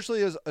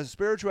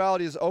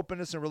 spirituality is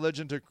openness and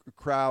religion to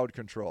crowd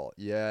control.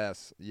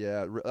 Yes,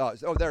 yeah.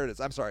 Oh, there it is.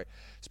 I'm sorry.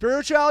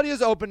 Spirituality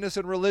is openness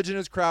and religion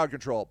is crowd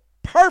control.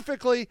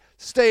 Perfectly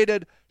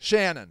stated,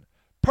 Shannon.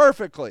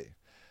 Perfectly.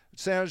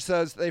 Sanders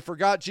says they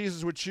forgot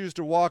Jesus would choose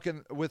to walk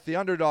in with the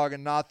underdog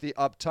and not the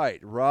uptight.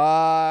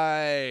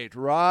 Right.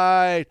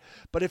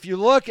 But if you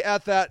look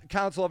at that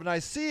Council of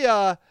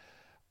Nicaea,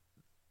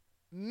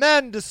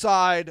 men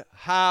decide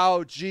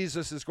how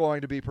Jesus is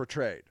going to be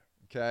portrayed,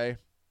 okay?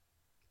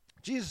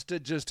 Jesus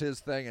did just his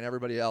thing, and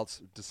everybody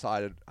else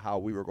decided how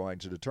we were going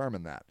to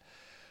determine that.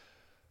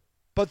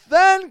 But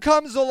then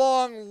comes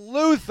along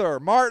Luther,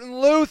 Martin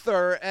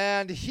Luther,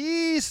 and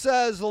he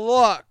says,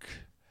 look,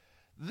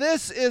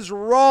 this is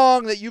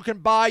wrong that you can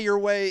buy your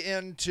way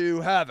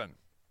into heaven.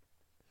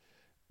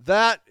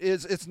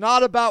 It's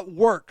not about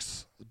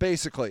works,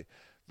 basically.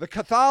 The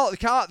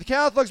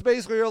Catholics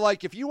basically are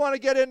like, if you want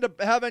to get into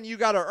heaven, you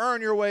got to earn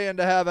your way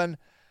into heaven.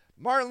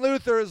 Martin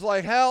Luther is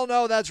like, hell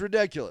no, that's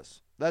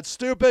ridiculous. That's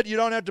stupid. You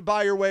don't have to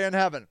buy your way in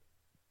heaven.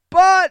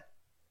 But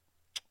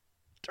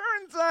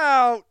turns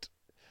out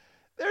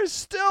there's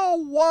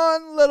still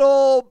one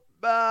little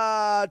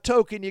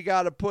token you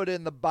got to put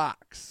in the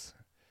box.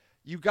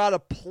 You got to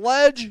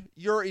pledge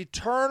your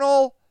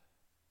eternal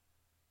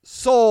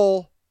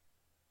soul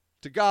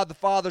to God the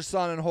Father,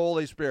 Son, and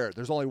Holy Spirit.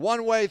 There's only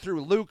one way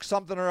through Luke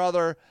something or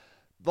other,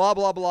 blah,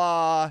 blah,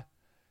 blah.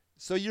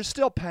 So you're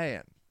still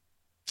paying.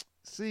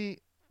 See,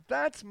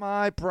 that's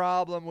my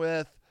problem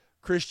with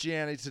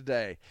Christianity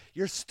today.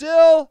 You're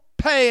still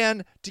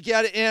paying to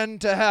get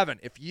into heaven.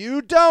 If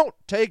you don't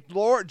take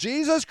Lord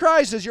Jesus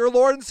Christ as your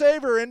Lord and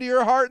Savior into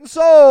your heart and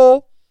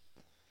soul,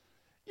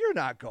 you're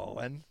not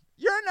going.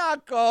 You're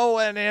not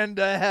going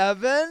into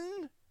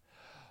heaven.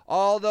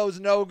 All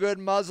those no good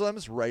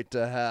Muslims, right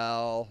to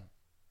hell.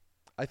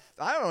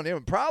 I don't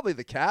even, probably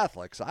the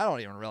Catholics, I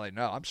don't even really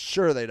know. I'm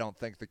sure they don't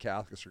think the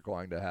Catholics are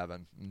going to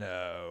heaven.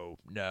 No,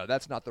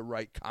 that's not the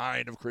right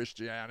kind of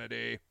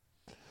Christianity.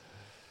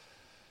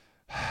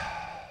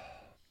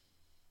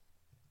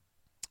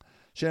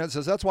 Shannon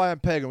says, that's why I'm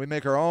pagan. We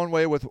make our own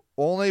way with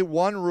only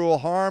one rule,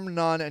 harm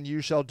none, and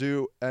you shall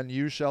do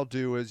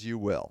as you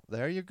will.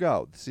 There you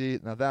go. See,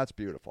 now that's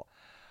beautiful.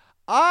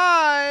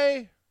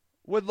 I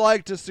would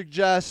like to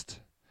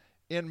suggest,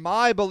 in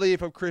my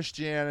belief of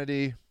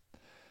Christianity,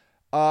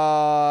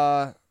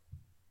 So,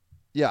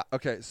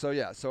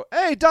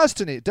 hey,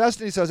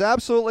 Destiny says,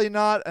 absolutely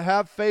not.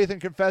 Have faith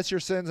and confess your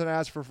sins and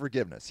ask for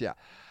forgiveness. Yeah.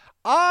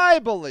 I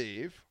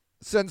believe,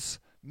 since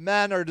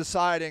men are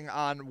deciding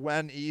on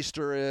when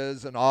Easter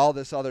is and all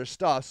this other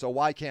stuff, so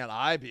why can't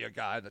I be a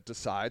guy that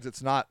decides?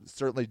 It's not,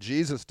 certainly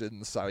Jesus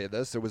didn't say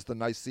this. It was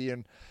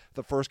the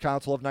First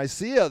Council of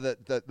Nicaea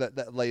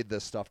that laid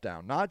this stuff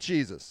down, not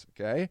Jesus,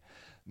 okay?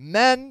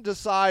 Men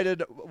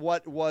decided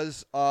what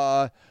was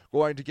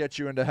going to get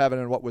you into heaven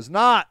and what was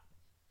not.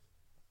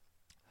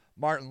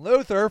 Martin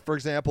Luther, for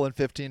example, in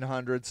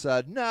 1500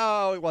 said,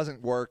 no, it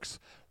wasn't works.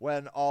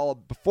 When all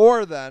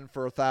before then,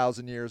 for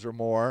 1,000 years or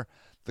more,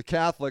 the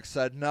Catholics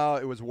said, no,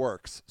 it was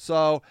works.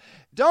 So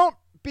don't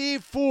be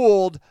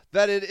fooled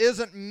that it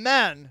isn't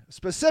men,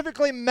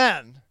 specifically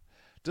men,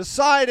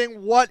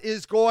 deciding what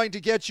is going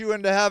to get you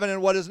into heaven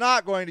and what is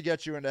not going to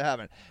get you into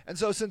heaven. And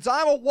so since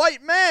I'm a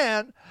white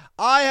man,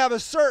 I have a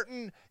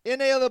certain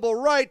inalienable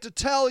right to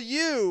tell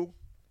you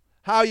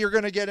how you're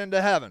going to get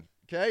into heaven.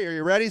 Okay, are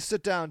you ready?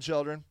 Sit down,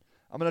 children.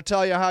 I'm going to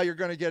tell you how you're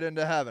going to get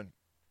into heaven.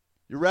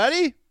 You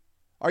ready?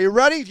 Are you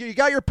ready? You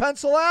got your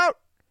pencil out?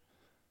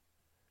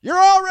 You're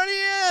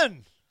already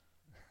in.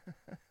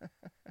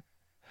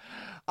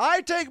 I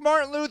take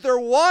Martin Luther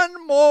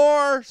one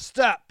more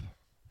step.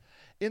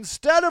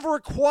 Instead of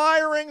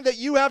requiring that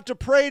you have to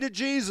pray to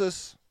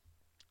Jesus,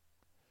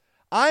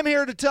 I'm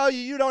here to tell you,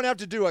 you don't have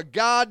to do a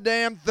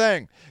goddamn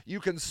thing. You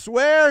can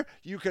swear,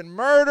 you can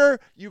murder,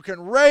 you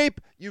can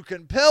rape, you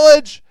can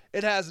pillage.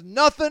 It has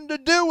nothing to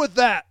do with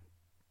that.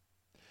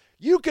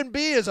 You can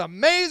be as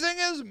amazing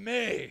as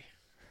me.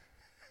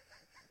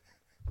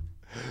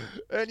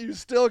 And you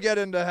still get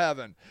into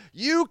heaven.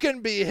 You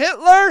can be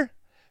Hitler.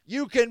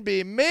 You can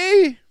be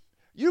me.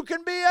 You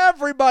can be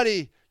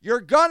everybody.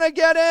 You're gonna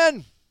get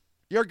in.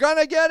 You're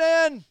gonna get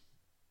in.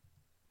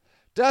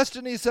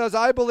 Destiny says,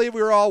 I believe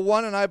we are all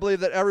one, and I believe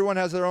that everyone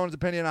has their own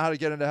opinion on how to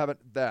get into heaven.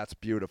 That's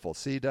beautiful.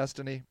 See,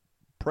 Destiny?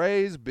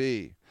 Praise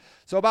be.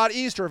 So about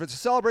Easter, if it's a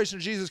celebration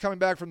of Jesus coming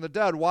back from the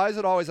dead, why is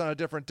it always on a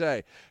different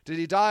day? Did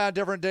he die on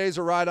different days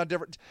or ride on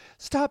different...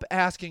 Stop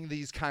asking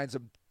these kinds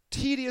of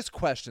tedious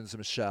questions,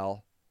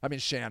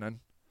 Shannon.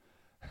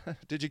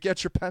 Did you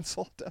get your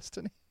pencil,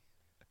 Destiny?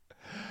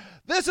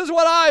 This is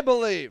what I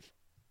believe.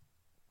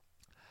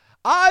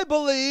 I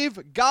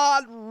believe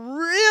God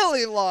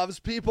really loves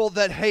people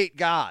that hate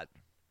God.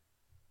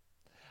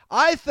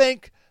 I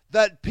think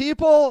that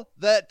people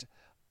that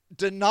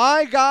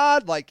deny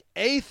God, like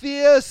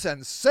atheists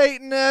and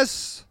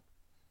Satanists,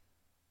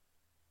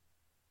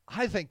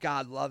 I think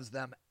God loves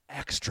them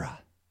extra.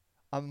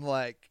 I'm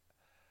like,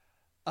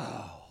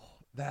 oh,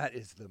 that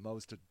is the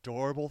most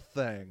adorable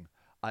thing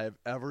I have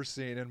ever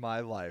seen in my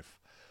life.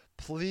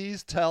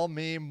 Please tell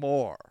me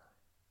more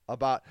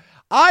about...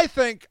 I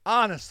think,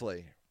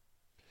 honestly,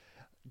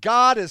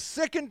 God is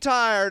sick and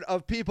tired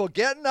of people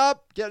getting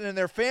up, getting in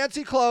their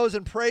fancy clothes,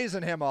 and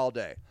praising him all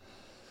day.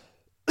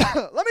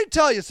 Let me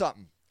tell you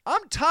something.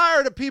 I'm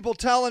tired of people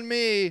telling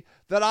me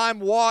that I'm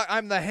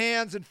the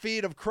hands and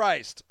feet of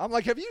Christ. I'm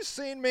like, have you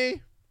seen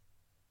me?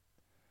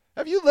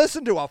 Have you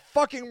listened to a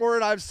fucking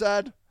word I've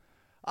said?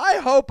 I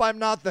hope I'm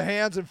not the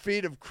hands and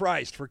feet of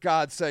Christ, for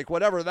God's sake,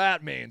 whatever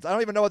that means. I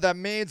don't even know what that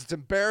means. It's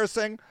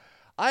embarrassing.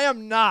 I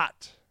am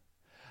not.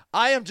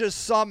 I am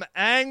just some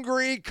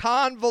angry,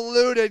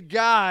 convoluted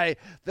guy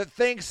that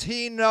thinks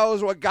he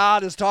knows what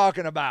God is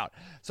talking about.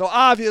 So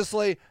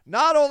obviously,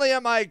 not only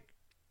am I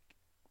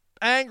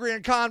angry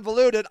and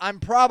convoluted, I'm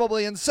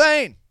probably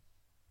insane.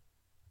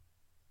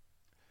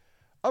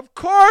 Of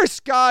course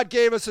God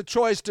gave us a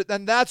choice,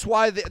 and that's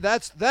why,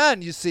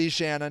 then you see,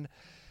 Shannon,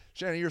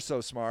 you're so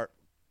smart.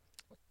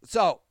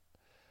 So,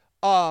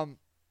 then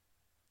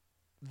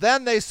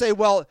they say,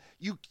 well,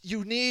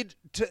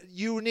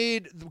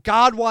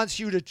 God wants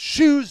you to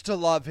choose to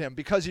love him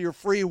because of your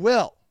free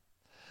will.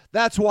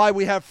 That's why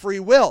we have free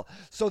will,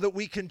 so that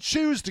we can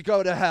choose to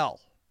go to hell.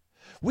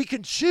 We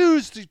can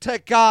choose to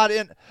take God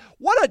in.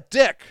 What a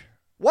dick.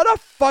 What a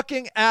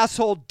fucking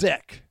asshole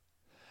dick.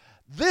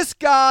 This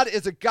God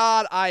is a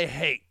God I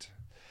hate.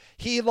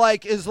 He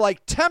is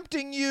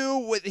tempting you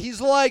with,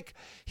 he's like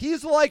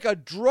a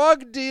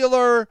drug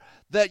dealer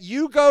that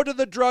you go to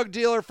the drug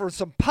dealer for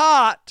some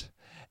pot,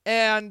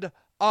 and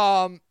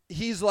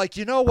he's like,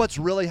 you know what's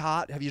really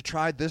hot? Have you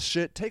tried this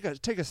shit? Take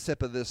a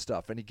sip of this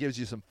stuff, and he gives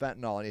you some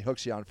fentanyl, and he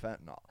hooks you on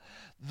fentanyl.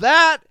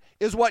 That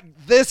is what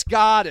this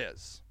God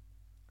is.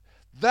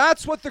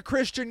 That's what the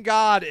Christian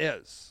God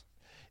is.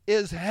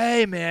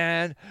 Hey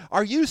man,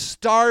 are you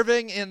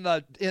starving in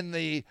the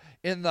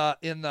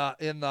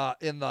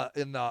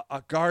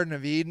Garden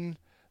of Eden?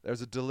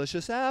 There's a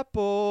delicious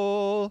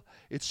apple.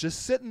 It's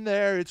just sitting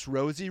there. It's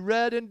rosy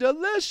red and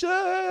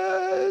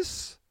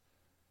delicious.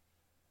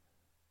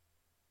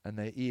 And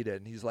they eat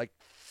it. And he's like,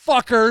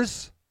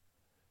 fuckers.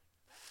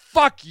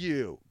 Fuck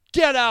you.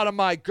 Get out of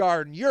my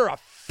garden. You're a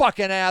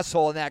fucking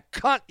asshole. And that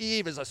cunt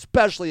Eve is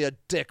especially a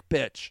dick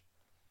bitch.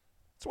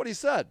 That's what he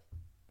said.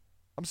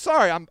 I'm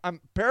sorry. I'm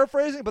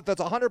paraphrasing, but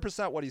that's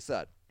 100% what he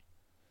said.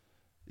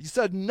 He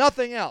said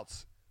nothing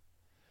else.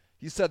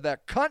 He said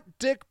that cunt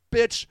dick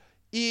bitch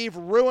Eve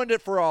ruined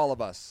it for all of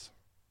us.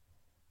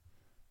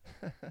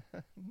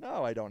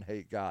 No, I don't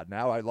hate God.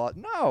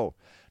 No.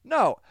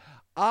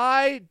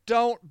 I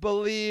don't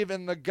believe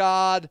in the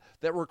God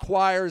that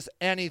requires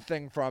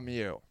anything from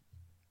you.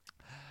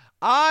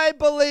 I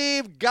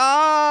believe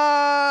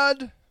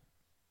God.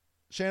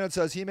 Shannon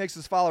says he makes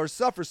his followers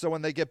suffer so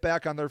when they get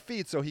back on their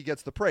feet, so he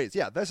gets the praise.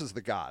 Yeah, this is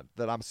the God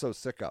that I'm so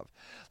sick of.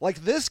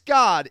 Like, this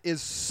God is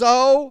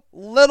so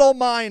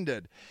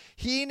little-minded.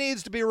 He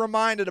needs to be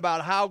reminded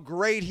about how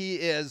great he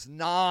is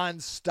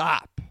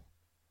nonstop.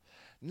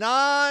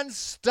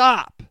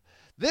 Nonstop.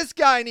 This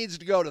guy needs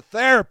to go to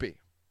therapy.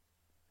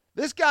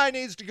 How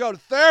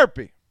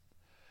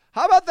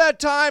about that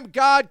time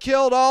God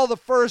killed all the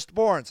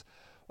firstborns?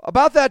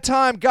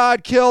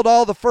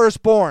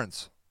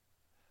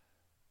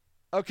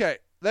 Okay,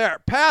 there.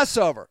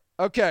 Passover.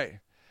 Okay,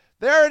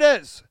 there it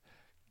is.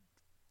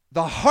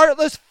 The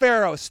heartless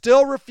Pharaoh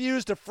still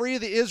refused to free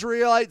the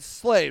Israelite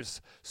slaves.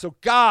 So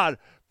God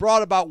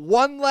brought about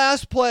one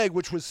last plague,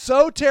 which was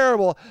so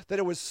terrible that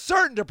it was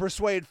certain to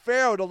persuade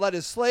Pharaoh to let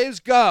his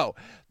slaves go.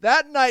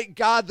 That night,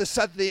 God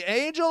sent the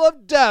angel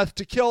of death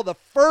to kill the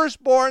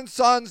firstborn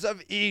sons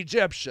of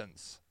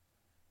Egyptians.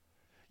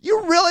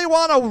 You really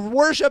want to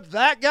worship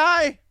that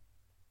guy?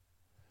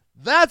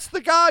 That's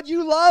the God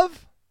you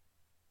love?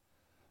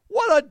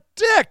 What a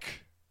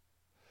dick.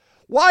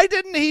 Why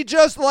didn't he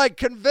just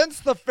convince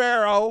the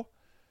Pharaoh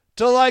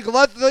to let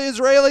the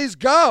Israelis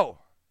go?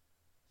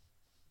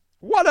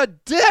 What a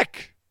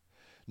dick.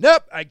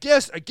 Nope, I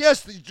guess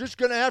you're just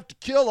going to have to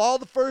kill all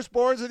the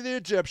firstborns of the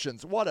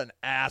Egyptians. What an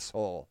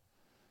asshole.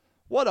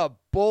 What a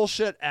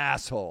bullshit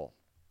asshole.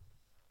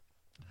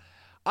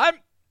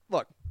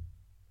 Look,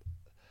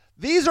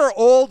 these are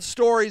old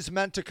stories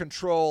meant to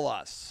control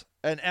us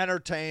and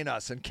entertain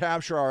us and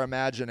capture our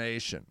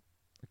imagination.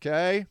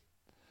 Okay?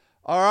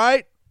 All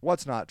right?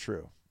 What's not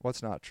true?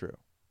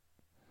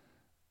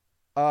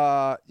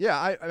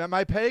 Am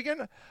I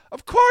pagan?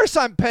 Of course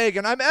I'm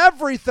pagan. I'm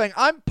everything.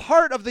 I'm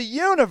part of the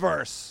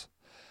universe.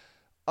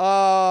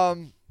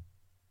 Shannon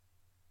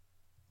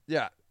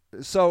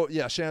says, so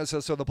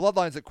the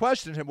bloodlines that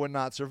questioned him would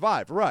not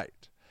survive. Right.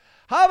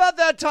 How about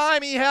that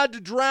time he had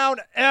to drown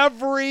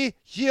every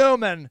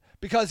human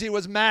because he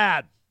was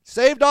mad?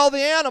 Saved all the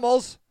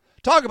animals.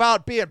 Talk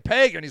about being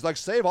pagan. He's like,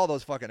 save all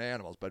those fucking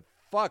animals, but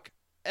fuck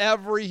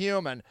every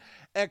human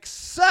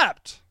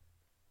except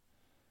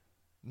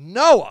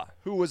Noah,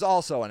 who was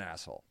also an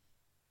asshole.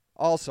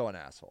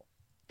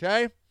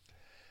 Okay?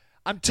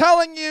 I'm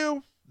telling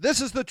you,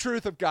 this is the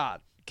truth of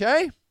God.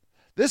 Okay?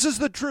 This is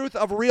the truth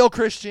of real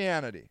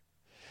Christianity.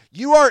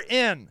 You are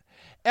in.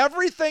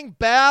 Everything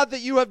bad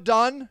that you have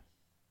done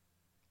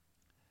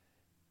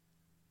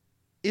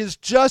is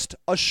just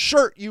a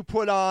shirt you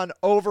put on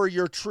over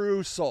your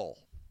true soul.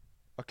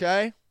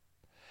 Okay?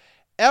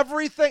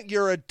 Everything,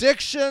 your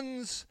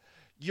addictions,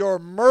 your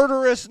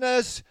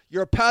murderousness,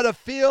 your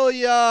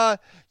pedophilia,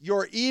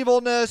 your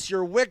evilness,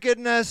 your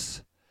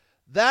wickedness,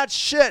 that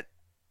shit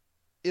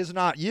is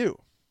not you.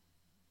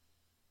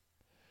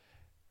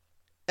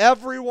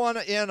 Everyone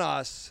in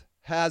us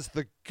has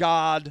the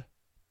God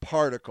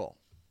particle.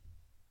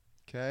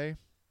 Okay?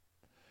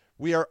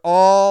 We are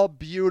all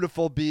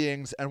beautiful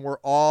beings, and we're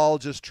all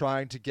just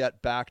trying to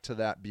get back to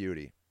that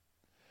beauty.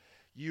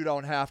 You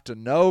don't have to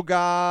know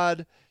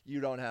God. You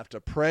don't have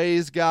to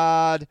praise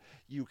God.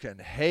 You can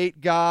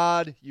hate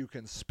God. You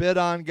can spit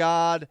on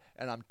God.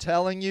 And I'm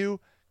telling you,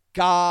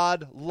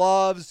 God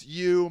loves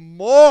you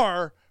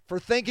more for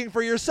thinking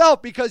for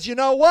yourself, because you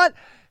know what?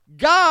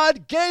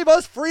 God gave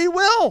us free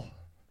will.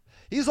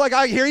 He's like,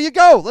 here you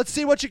go. Let's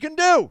see what you can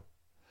do.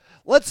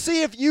 Let's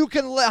see if you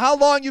can how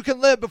long you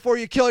can live before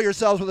you kill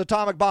yourselves with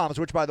atomic bombs,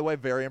 which, by the way,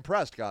 very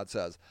impressed, God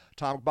says.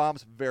 Atomic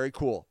bombs, very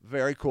cool.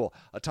 Very cool.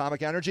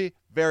 Atomic energy,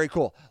 very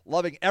cool.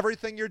 Loving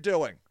everything you're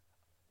doing.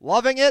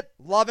 Loving it,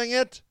 loving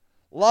it,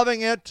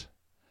 loving it.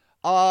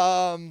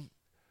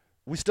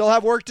 We still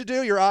have work to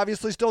do. You're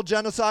obviously still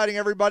genociding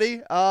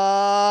everybody.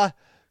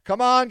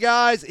 Come on,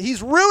 guys.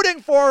 He's rooting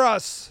for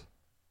us.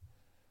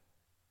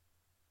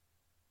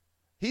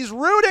 He's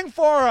rooting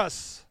for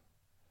us.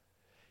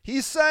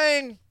 He's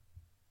saying,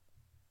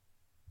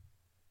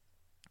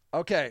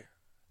 okay,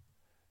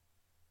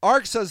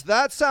 Ark says,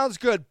 that sounds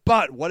good,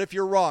 but what if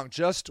you're wrong?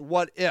 Just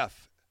what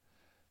if?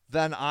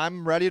 Then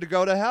I'm ready to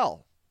go to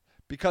hell.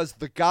 Because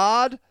the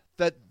God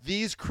that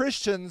these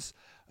Christians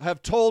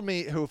have told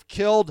me, who have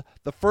killed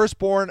the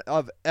firstborn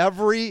of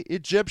every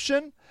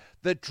Egyptian,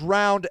 that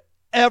drowned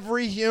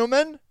every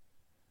human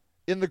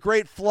in the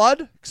great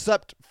flood,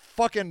 except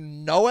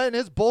fucking Noah and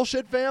his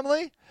bullshit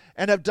family,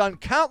 and have done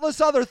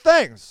countless other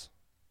things.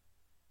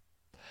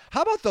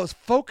 How about those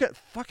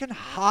fucking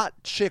hot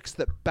chicks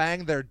that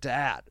banged their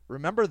dad?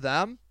 Remember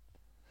them?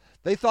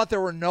 They thought there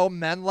were no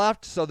men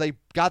left, so they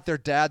got their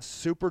dad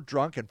super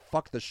drunk and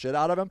fucked the shit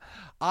out of him.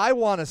 I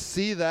want to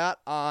see that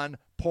on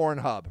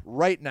Pornhub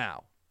right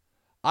now.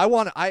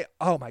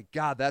 Oh my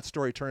God, that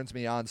story turns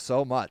me on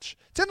so much.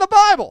 It's in the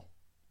Bible.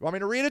 You want me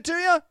to read it to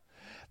you?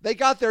 They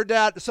got their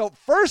dad. So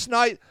first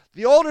night,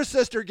 the older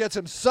sister gets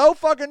him so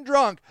fucking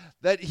drunk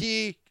that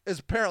he is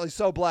apparently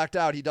so blacked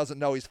out he doesn't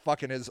know he's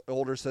fucking his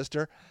older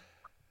sister.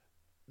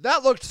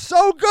 That looked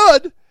so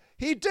good.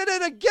 He did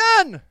it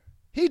again.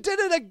 He did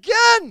it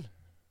again.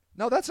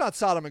 No, that's not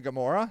Sodom and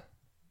Gomorrah.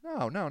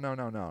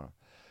 No.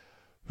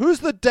 Who's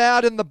the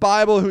dad in the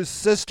Bible whose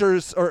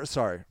sisters,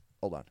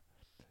 hold on.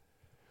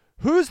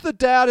 Who's the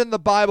dad in the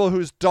Bible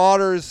whose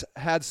daughters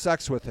had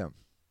sex with him?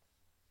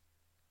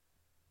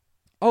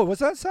 Oh, was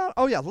that Sodom?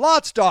 Oh, yeah,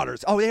 Lot's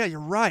daughters. Oh, yeah, you're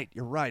right.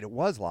 It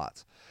was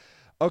Lot's.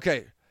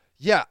 Okay,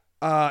 yeah.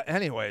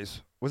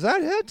 Anyways, was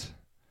that it?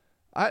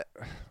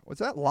 Was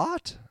that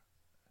Lot?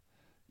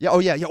 Yeah, oh,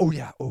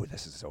 yeah. Oh,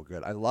 this is so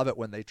good. I love it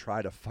when they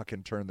try to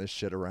fucking turn this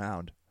shit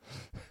around.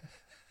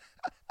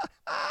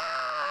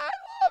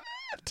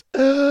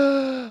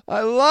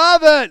 I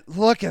love it.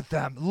 Look at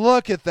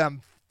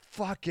them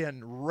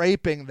fucking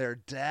raping their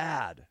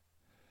dad.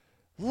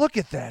 Look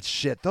at that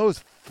shit. Those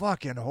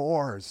fucking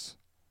whores.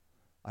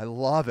 I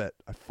love it.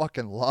 I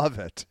fucking love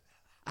it.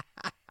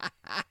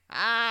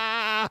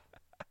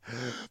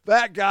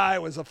 That guy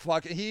was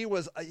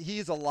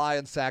he's a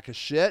lying sack of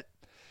shit.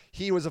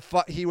 He was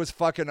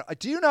fucking,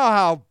 do you know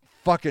how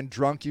fucking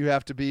drunk you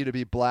have to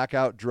be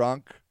blackout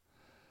drunk?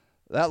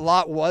 That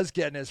Lot was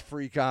getting his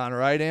freak on,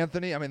 right,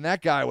 Anthony? I mean,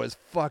 that guy was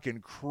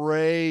fucking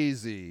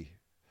crazy.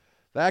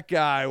 That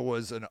guy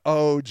was an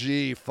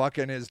OG,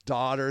 fucking his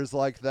daughters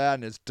like that,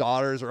 and his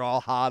daughters are all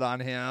hot on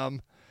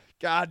him.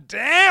 God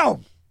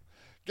damn.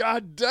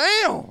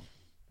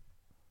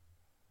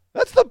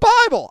 That's the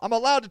Bible. I'm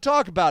allowed to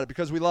talk about it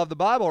because we love the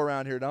Bible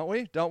around here, don't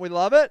we? Don't we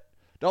love it?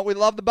 Don't we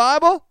love the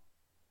Bible?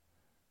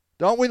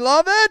 Don't we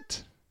love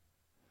it?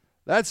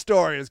 That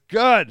story is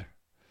good.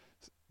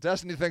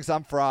 Destiny thinks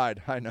I'm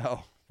fried. I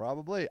know.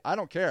 Probably. I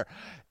don't care.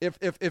 If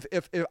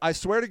I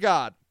swear to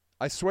God,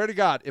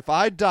 if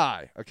I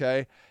die,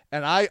 okay,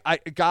 and I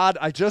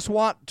just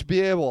want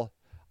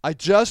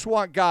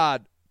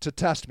God to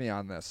test me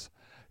on this.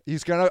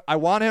 I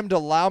want him to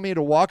allow me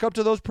to walk up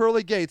to those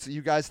pearly gates that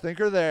you guys think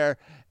are there,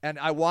 and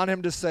I want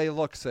him to say,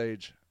 look,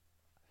 Sage,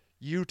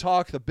 you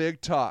talk the big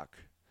talk.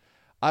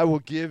 I will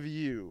give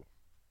you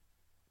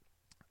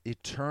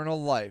eternal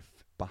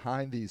life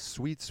behind these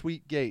sweet,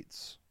 sweet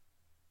gates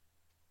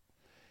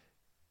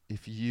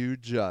if you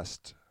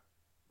just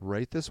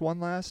rate this one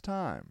last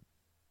time.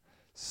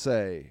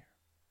 Say,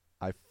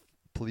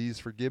 please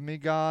forgive me,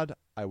 God.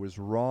 I was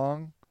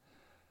wrong.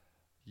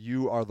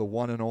 You are the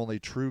one and only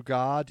true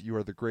God. You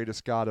are the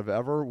greatest God of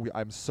ever.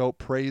 I'm so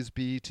praise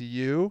be to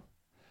you.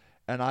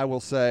 And I will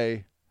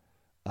say,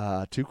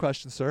 2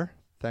 questions, sir.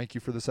 Thank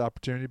you for this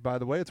opportunity, by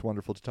the way. It's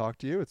wonderful to talk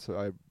to you.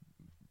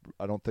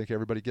 I don't think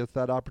everybody gets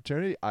that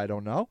opportunity. I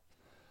don't know.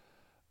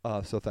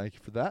 So thank you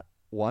for that.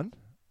 1,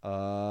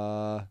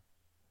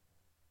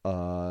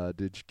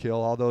 did you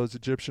kill all those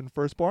Egyptian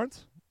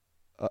firstborns?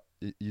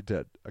 You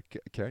did.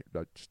 Okay.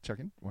 Just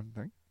checking one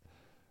thing.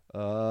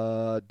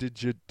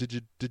 Did you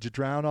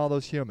drown all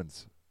those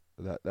humans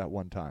that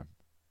one time?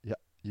 Yeah,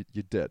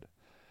 you did.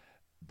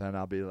 Then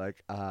I'll be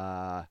like,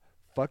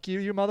 fuck you,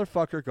 you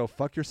motherfucker. Go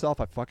fuck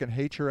yourself. I fucking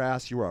hate your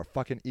ass. You are a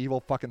fucking evil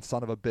fucking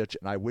son of a bitch,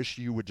 and I wish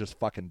you would just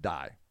fucking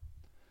die.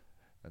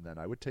 And then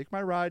I would take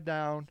my ride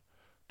down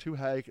to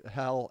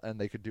hell, and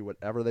they could do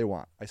whatever they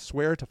want. I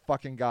swear to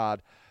fucking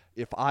God,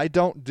 if I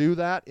don't do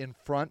that in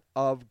front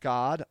of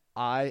God,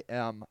 I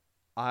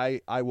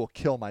will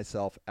kill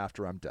myself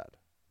after I'm dead.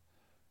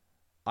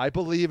 I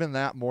believe in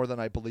that more than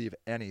I believe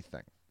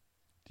anything.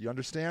 Do you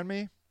understand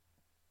me?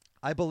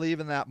 I believe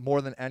in that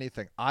more than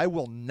anything. I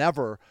will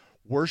never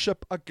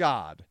worship a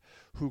God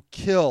who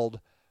killed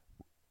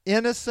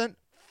innocent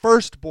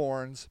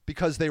firstborns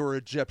because they were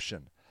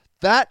Egyptian.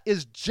 That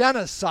is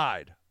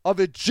genocide of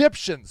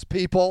Egyptians,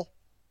 people.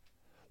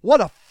 What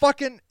a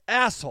fucking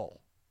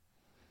asshole.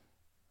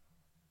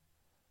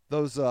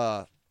 Those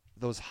hot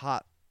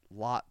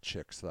Lot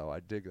chicks, though,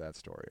 I dig that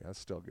story. That's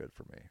still good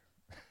for me.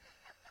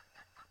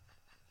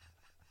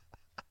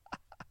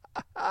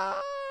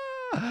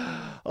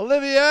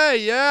 Olivier,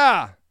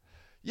 yeah.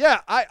 Yeah,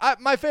 I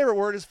my favorite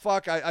word is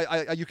fuck.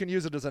 I you can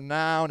use it as a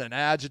noun, an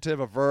adjective,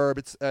 a verb.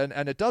 It's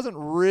and it doesn't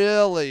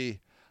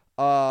really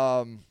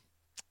so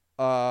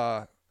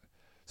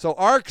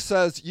Ark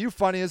says, you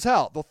funny as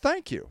hell. Well,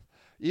 thank you.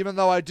 Even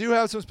though I do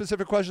have some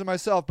specific questions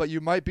myself, but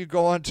you might be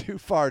going too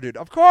far, dude.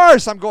 Of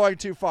course I'm going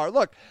too far.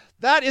 Look,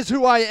 that is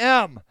who I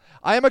am.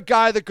 I am a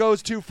guy that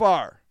goes too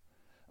far.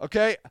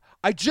 Okay?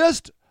 I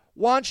just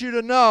want you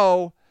to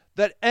know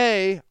that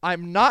A,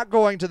 I'm not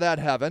going to that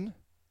heaven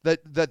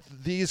that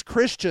these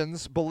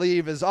Christians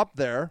believe is up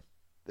there.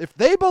 If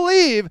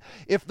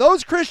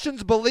those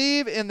Christians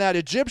believe in that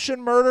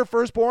Egyptian murder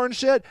firstborn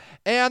shit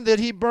and that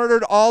he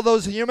murdered all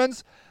those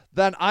humans,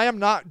 then I am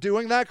not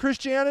doing that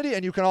Christianity,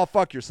 and you can all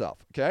fuck yourself,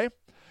 okay?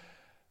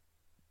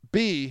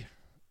 B,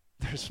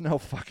 there's no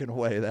fucking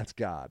way that's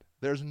God.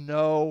 There's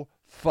no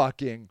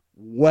fucking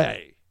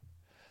way.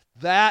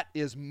 That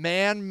is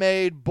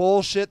man-made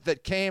bullshit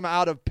that came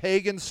out of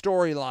pagan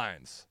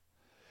storylines.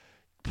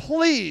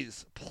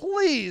 Please,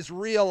 please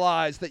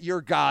realize that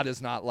your God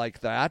is not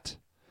like that.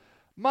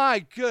 My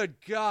good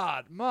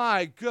God,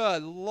 my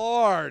good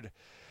Lord.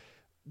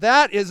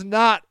 That is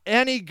not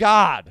any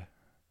God.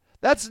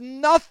 There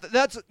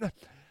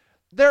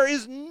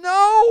is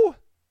no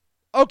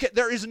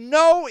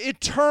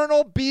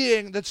eternal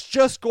being that's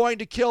just going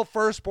to kill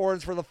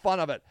firstborns for the fun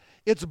of it.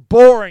 It's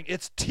boring,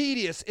 it's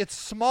tedious, it's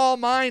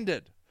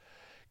small-minded.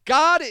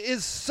 God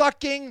is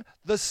sucking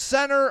the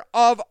center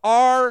of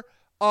our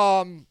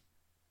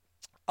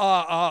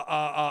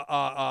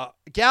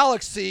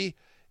galaxy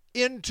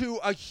into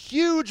a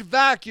huge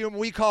vacuum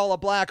we call a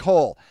black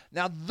hole.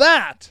 Now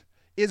that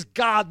is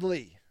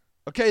godly.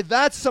 Okay,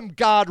 that's some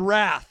God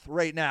wrath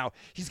right now.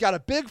 He's got a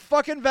big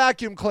fucking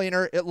vacuum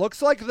cleaner. It looks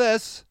like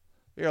this.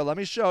 Here, let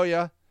me show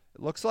you. It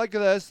looks like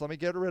this. Let me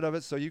get rid of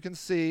it so you can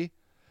see.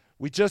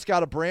 We just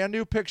got a brand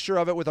new picture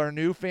of it with our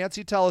new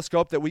fancy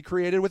telescope that we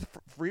created with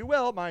free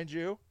will, mind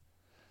you.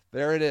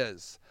 There it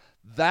is.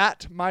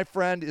 That, my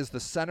friend, is the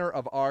center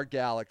of our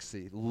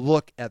galaxy.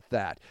 Look at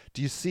that.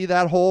 Do you see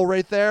that hole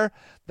right there?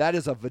 That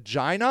is a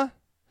vagina,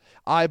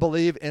 I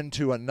believe,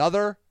 into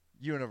another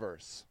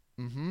universe.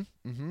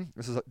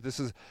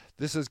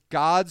 This is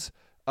God's,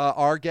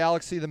 our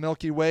galaxy, the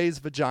Milky Way's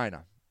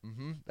vagina.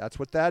 That's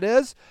what that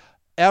is.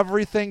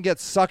 Everything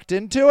gets sucked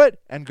into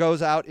it and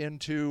goes out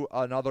into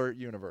another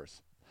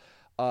universe.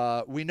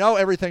 We know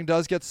everything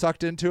does get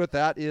sucked into it.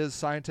 That is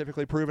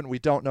scientifically proven. We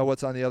don't know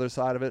what's on the other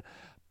side of it.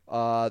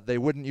 They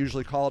wouldn't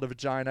usually call it a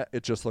vagina.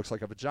 It just looks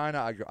like a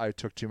vagina. I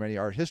took too many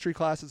art history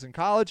classes in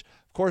college.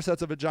 Of course,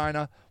 that's a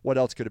vagina. What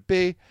else could it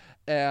be?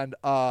 And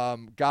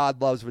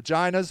God loves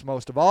vaginas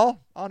most of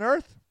all on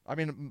earth. I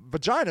mean,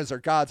 vaginas are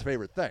God's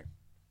favorite thing.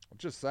 I'm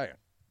just saying.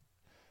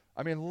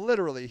 I mean,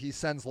 literally, he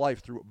sends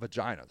life through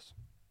vaginas.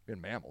 In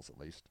mammals, at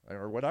least.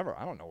 Or whatever.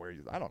 I don't know.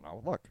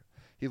 Look.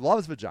 He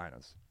loves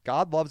vaginas.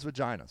 God loves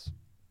vaginas.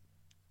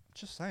 I'm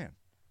just saying.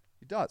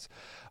 He does.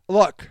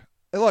 Look,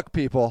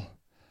 people.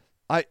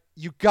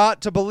 You got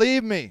to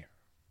believe me.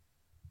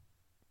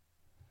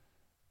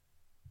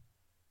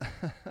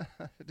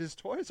 Is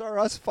Toys R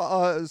Us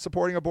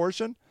supporting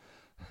abortion?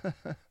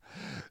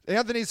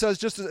 Anthony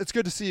says, it's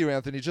good to see you,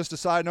 Anthony. Just a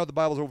side note, the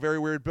Bible's a very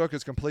weird book.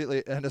 It's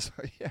completely, yes,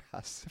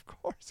 of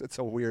course, it's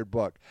a weird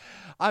book.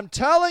 I'm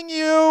telling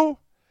you,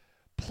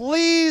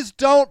 please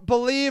don't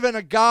believe in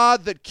a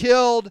God that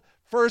killed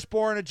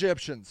firstborn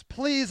Egyptians.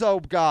 Please, oh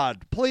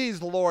God,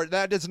 please, Lord,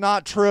 that is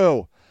not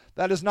true.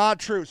 That is not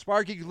true.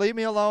 Sparky, leave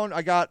me alone.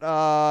 I got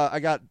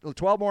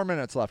 12 more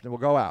minutes left, and we'll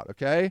go out,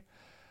 okay?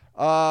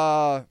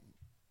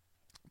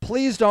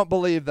 Please don't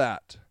believe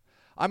that.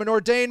 I'm an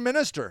ordained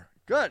minister.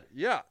 Good.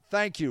 Yeah.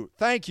 Thank you.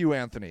 Thank you,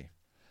 Anthony.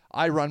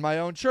 I run my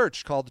own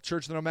church called the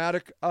Church of the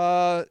Nomadic.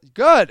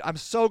 Good. I'm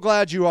so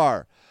glad you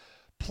are.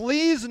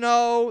 Please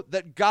know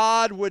that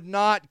God would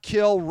not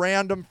kill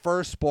random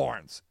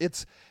firstborns.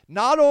 It's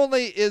not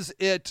only is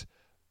it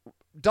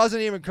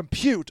doesn't even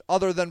compute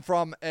other than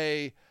from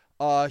a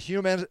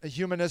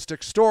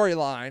humanistic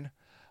storyline.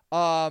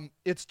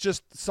 It's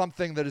just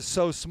something that is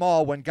so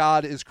small when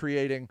God is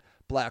creating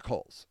black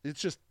holes.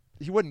 It's just,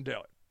 he wouldn't do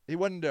it. He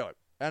wouldn't do it.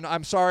 And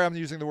I'm sorry I'm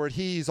using the word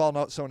he. He's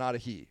also not a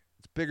he.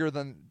 It's bigger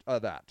than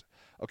that.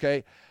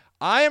 Okay?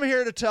 I am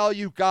here to tell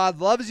you God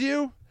loves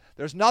you.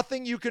 There's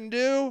nothing you can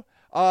do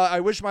I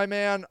wish my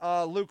man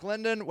Luke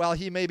Linden, while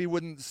he maybe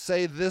wouldn't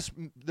say this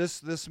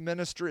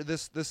ministry,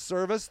 this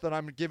service that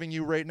I'm giving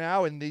you right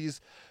now in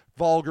these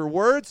vulgar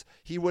words,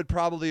 he would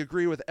probably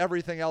agree with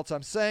everything else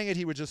I'm saying.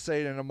 He would just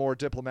say it in a more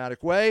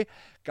diplomatic way.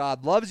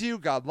 God loves you.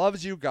 God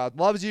loves you. God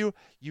loves you.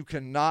 You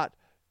cannot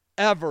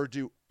ever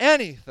do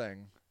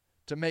anything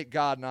to make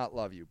God not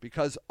love you,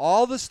 because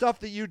all the stuff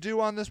that you do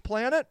on this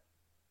planet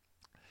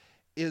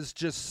is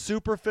just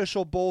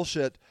superficial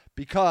bullshit,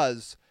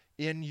 because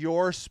in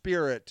your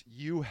spirit,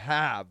 you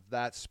have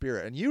that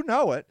spirit. And you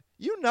know it.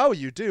 You know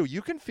you do.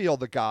 You can feel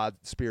the God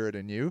spirit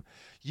in you.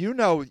 You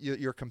know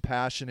your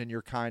compassion and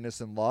your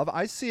kindness and love.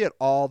 I see it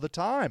all the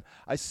time.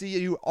 I see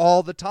you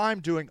all the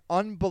time doing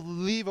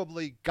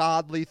unbelievably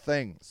godly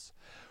things.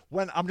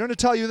 When I'm going to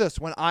tell you this,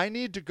 when I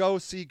need to go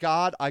see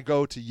God, I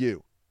go to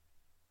you.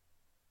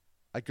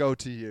 I go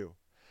to you.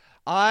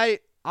 I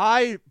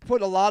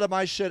put a lot of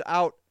my shit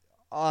out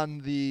on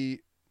the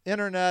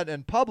internet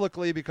and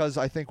publicly because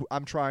I think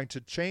I'm trying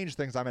to change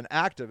things. I'm an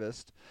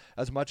activist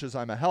as much as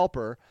I'm a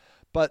helper,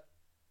 but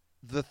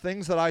the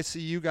things that I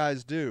see you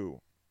guys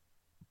do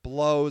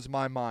blows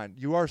my mind.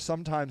 You are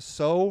sometimes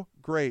so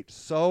great,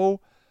 so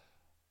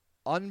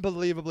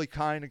unbelievably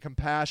kind and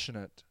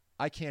compassionate.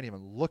 I can't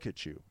even look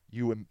at you.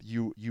 You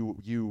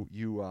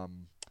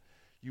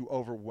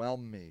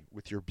overwhelm me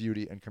with your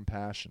beauty and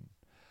compassion.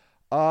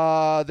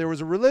 There was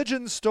a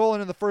religion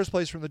stolen in the first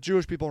place from the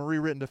Jewish people and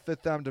rewritten to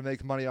fit them to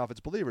make money off its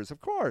believers.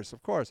 Of course,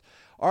 of course.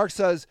 Ark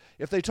says,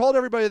 if they told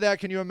everybody that,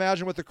 can you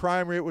imagine what the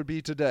crime rate would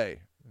be today?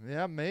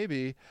 Yeah,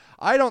 maybe.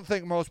 I don't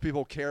think most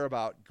people care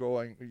about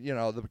going,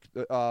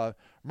 the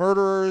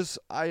murderers.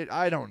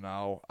 I don't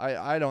know.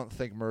 I don't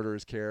think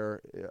murderers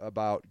care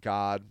about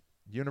God.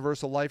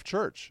 Universal Life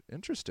Church.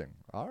 Interesting.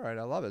 All right,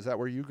 I love it. Is that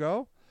where you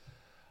go?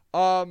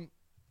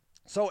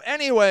 So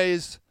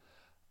anyways,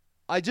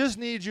 I just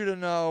need you to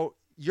know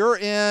you're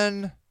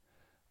in.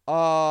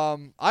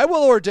 I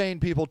will ordain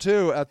people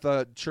too at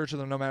the Church of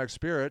the Nomadic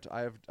Spirit.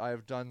 I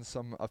have done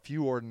a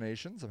few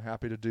ordinations. I'm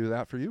happy to do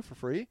that for you for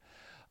free.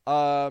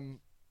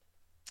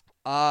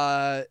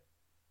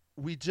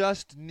 We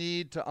just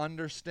need to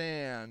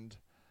understand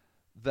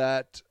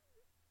that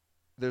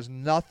there's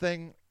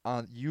nothing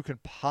you can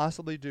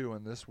possibly do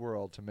in this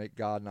world to make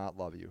God not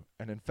love you.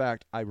 And in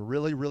fact, I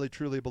really, really,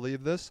 truly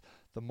believe this.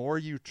 The more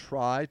you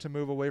try to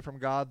move away from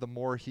God, the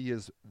more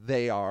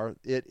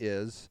it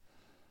is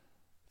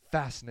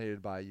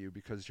fascinated by you,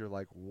 because you're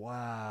like,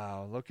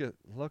 wow, look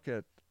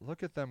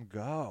at them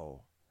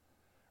go.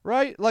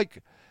 Right?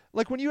 Like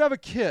when you have a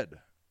kid,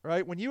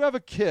 right? When you have a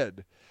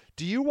kid,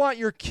 do you want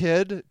your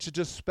kid to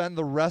just spend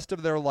the rest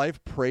of their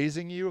life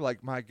praising you?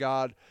 Like, my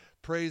God,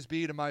 praise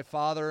be to my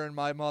father and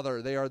my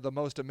mother. They are the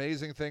most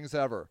amazing things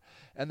ever.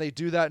 And they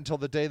do that until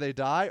the day they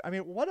die. I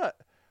mean, what a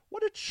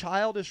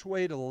childish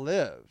way to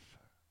live.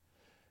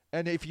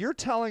 And if you're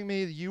telling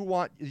me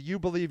you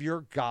believe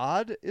your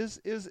God is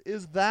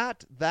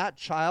that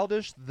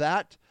childish,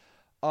 that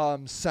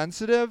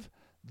sensitive,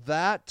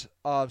 that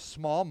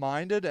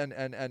small-minded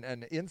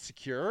and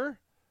insecure,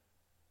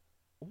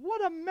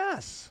 what a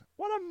mess.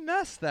 What a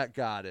mess that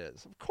God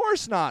is. Of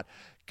course not.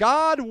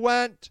 God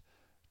wants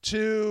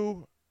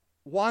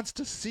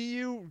to see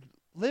you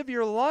live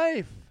your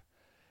life.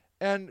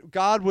 And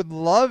God would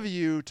love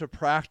you to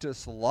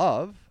practice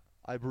love.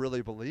 I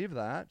really believe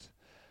that.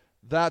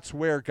 That's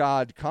where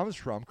God comes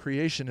from.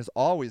 Creation is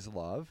always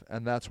love,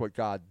 and that's what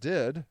God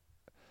did.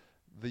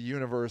 The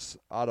universe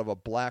out of a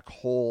black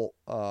hole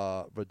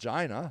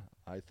vagina,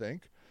 I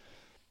think.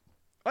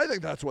 I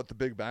think that's what the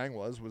Big Bang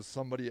was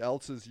somebody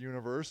else's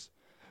universe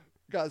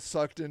got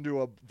sucked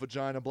into a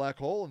vagina black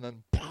hole and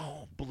then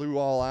blew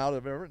all out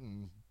of it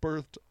and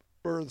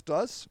birthed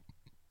us.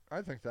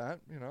 I think that,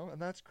 and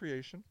that's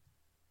creation.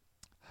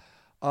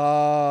 You're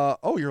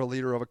a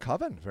leader of a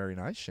coven. Very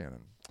nice,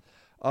 Shannon.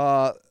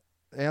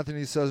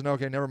 Anthony says, no,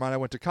 okay, never mind. I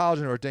went to college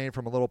and ordained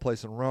from a little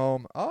place in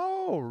Rome.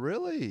 Oh,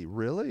 really?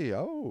 Really?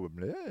 Oh,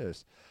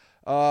 yes.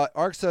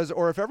 Ark says,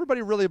 or if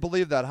everybody really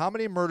believed that, how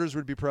many murders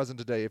would be present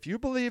today? If you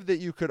believe that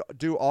you could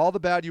do all the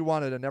bad you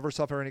wanted and never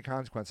suffer any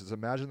consequences,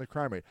 imagine the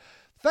crime rate.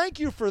 Thank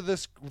you for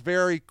this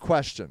very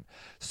question.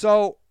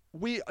 So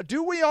we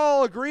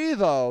all agree,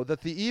 though,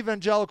 that the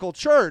evangelical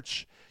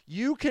church,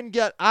 you can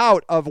get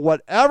out of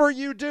whatever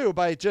you do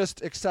by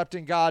just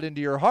accepting God into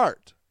your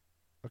heart?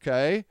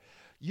 Okay?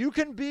 You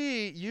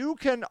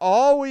can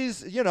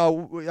always,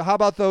 how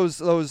about those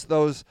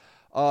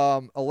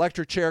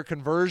electric chair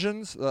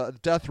conversions,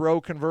 death row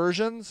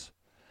conversions?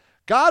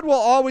 God will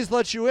always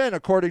let you in,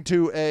 according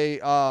to a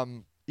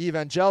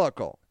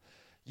evangelical.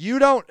 You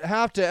don't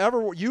have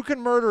to you can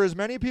murder as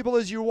many people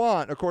as you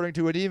want, according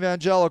to an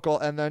evangelical,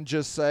 and then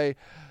just say,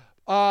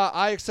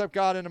 I accept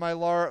God into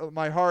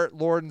my heart,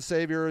 Lord and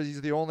Savior.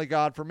 He's the only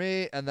God for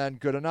me. And then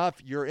good enough,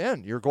 you're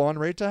in. You're going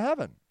right to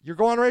heaven. You're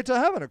going right to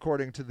heaven,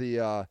 according to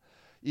the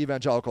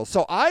evangelical.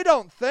 So I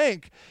don't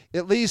think,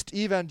 at least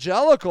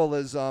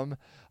evangelicalism,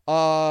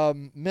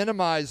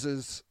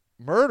 minimizes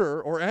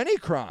murder or any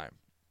crime.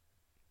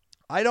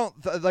 I don't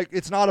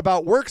it's not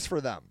about works for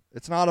them.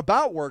 It's not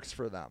about works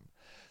for them.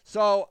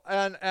 So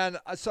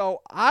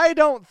so I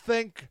don't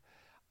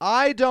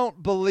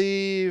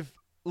believe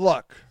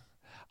life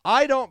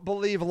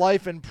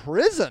in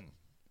prison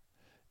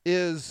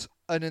is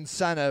an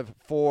incentive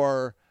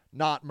for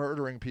not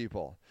murdering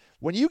people.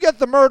 When you get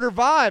the murder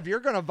vibe, you're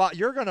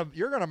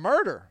gonna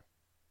murder.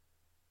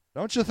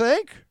 Don't you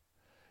think?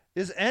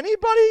 Is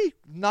anybody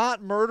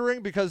not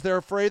murdering because they're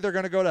afraid they're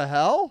going to go to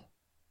hell?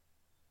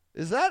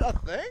 Is that a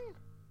thing?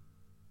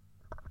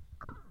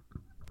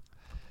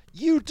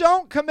 You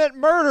don't commit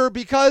murder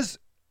because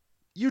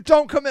you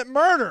don't commit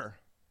murder.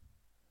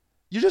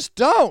 You just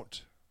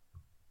don't.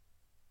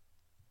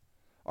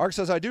 Ark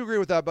says, I do agree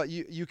with that, but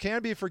you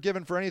can be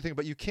forgiven for anything,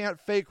 but you can't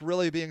fake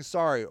really being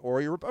sorry. Or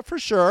you're for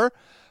sure.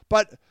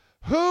 But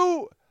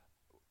who...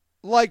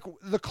 Like,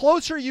 the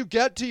closer you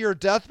get to your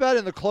deathbed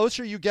and the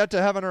closer you get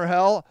to heaven or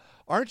hell,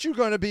 aren't you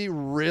going to be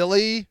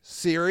really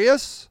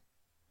serious?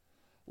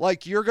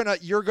 Like, you're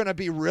gonna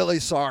be really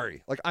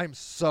sorry. Like, I'm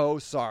so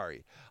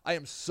sorry. I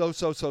am so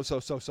sorry.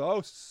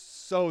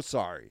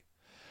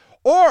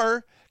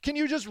 Or can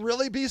you just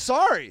really be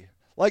sorry?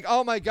 Like,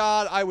 oh my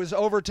God, I was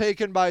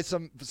overtaken by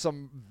some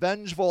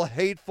vengeful,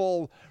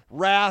 hateful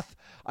wrath.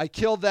 I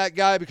killed that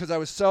guy because I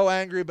was so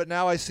angry, but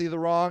now I see the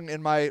wrong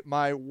in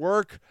my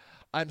work.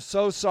 I'm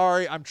so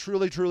sorry. I'm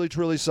truly, truly,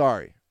 truly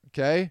sorry.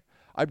 Okay?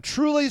 I'm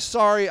truly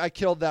sorry I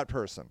killed that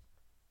person.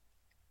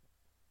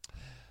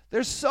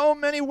 There's so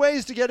many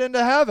ways to get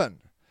into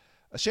heaven.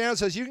 Shannon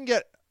says you can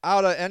get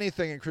out of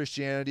anything in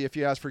Christianity if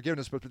you ask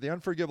forgiveness, but the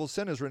unforgivable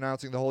sin is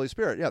renouncing the Holy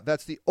Spirit. Yeah,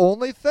 that's the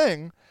only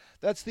thing.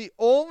 That's the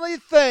only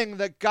thing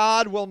that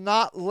God will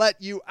not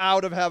let you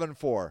out of heaven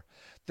for,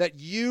 that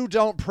you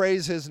don't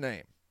praise his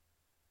name.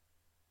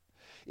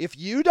 If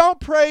you don't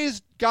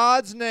praise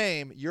God's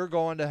name, you're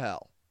going to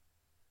hell.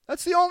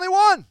 That's the only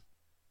one.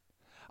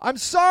 I'm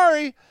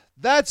sorry.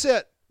 That's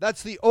it.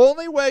 That's the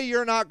only way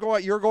you're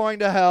going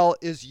to hell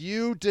is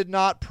you did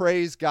not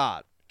praise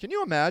God. Can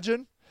you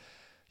imagine?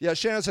 Yeah,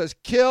 Shannon says,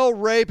 kill,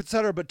 rape,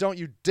 etc., but don't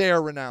you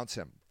dare renounce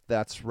him.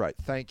 That's right.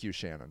 Thank you,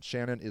 Shannon.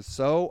 Shannon is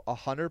so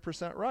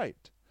 100%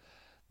 right.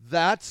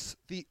 That's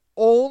the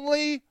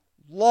only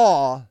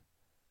law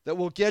that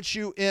will get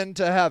you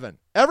into heaven.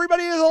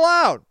 Everybody is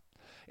allowed.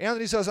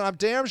 Anthony says, I'm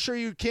damn sure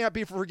you can't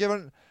be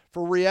forgiven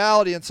for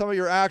reality, and some of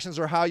your actions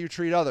are how you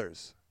treat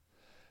others.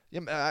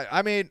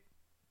 I mean,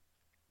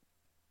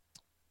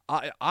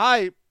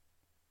 I'm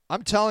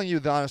telling you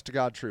the honest to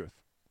God truth.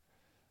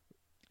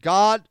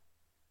 God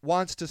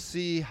wants to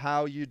see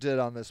how you did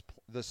on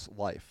this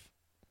life.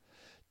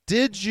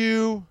 Did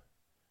you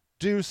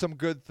do some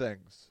good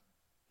things?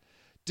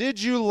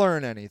 Did you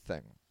learn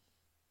anything?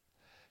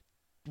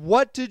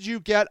 What did you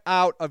get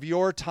out of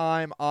your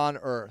time on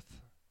earth?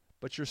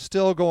 But you're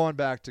still going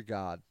back to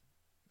God.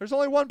 There's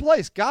only one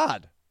place,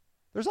 God.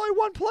 There's only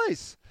one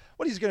place.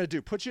 What he's going to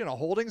do, put you in a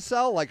holding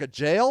cell like a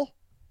jail?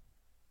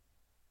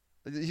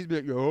 He'd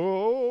be like,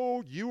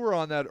 oh, you were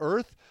on that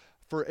earth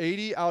for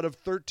 80 out of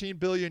 13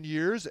 billion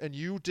years and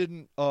you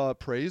didn't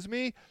praise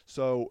me,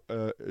 so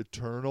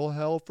eternal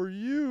hell for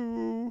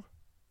you.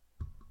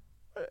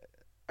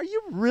 Are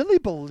you really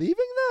believing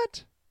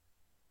that?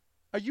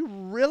 Are you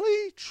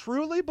really,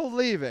 truly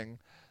believing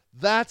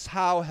that's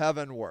how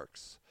heaven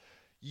works?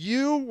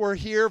 You were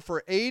here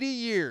for 80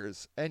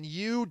 years and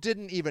you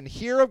didn't even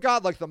hear of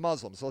God, like the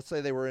Muslims. Let's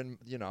say they were in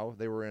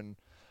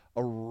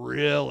a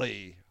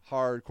really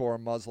hardcore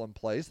Muslim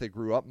place. They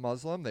grew up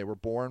Muslim. They were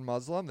born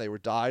Muslim. They were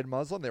died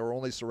Muslim. They were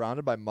only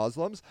surrounded by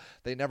Muslims.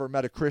 They never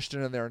met a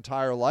Christian in their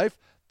entire life.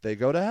 They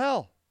go to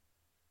hell.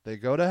 They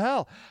go to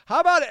hell.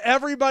 How about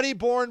everybody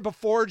born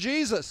before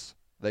Jesus?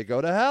 They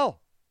go to hell.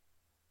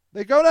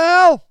 They go to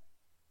hell.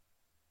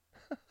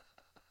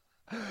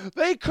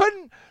 They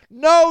couldn't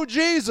know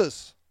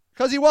Jesus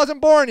because he wasn't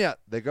born yet.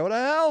 They go to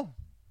hell.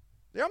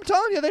 Yeah, I'm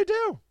telling you, they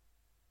do.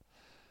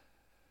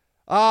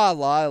 Ah,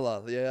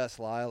 Lila. Yes,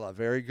 Lila.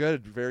 Very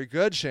good. Very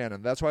good,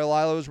 Shannon. That's why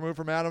Lila was removed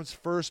from Adam's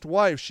first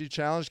wife. She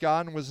challenged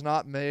God and was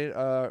not made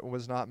a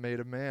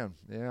man.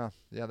 Yeah,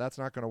 that's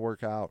not going to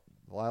work out.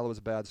 Lila was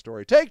a bad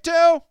story. Take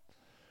two.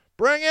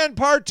 Bring in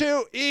part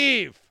 2,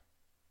 Eve.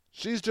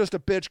 She's just a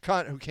bitch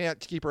cunt who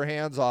can't keep her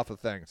hands off of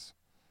things.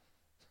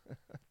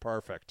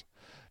 Perfect.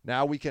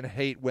 Now we can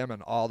hate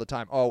women all the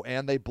time. Oh,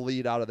 and they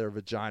bleed out of their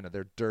vagina.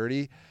 They're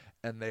dirty,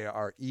 and they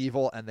are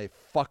evil, and they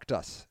fucked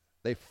us.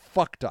 They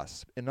fucked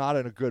us, and not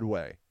in a good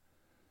way.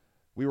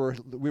 We were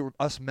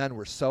us men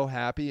were so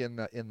happy in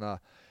the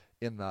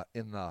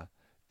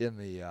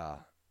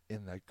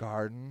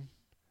garden,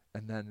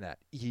 and then that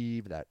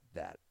Eve, that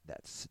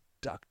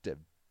seductive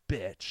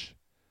bitch,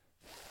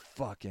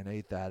 fucking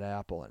ate that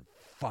apple and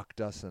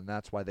fucked us, and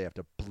that's why they have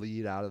to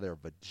bleed out of their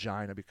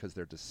vagina, because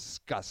they're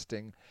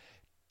disgusting,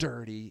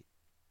 dirty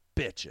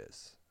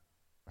bitches.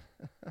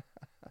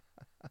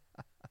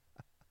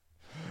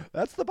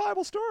 That's the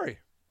Bible story.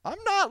 I'm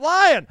not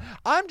lying.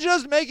 I'm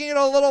just making it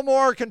a little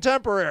more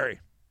contemporary.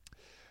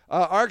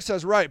 Ark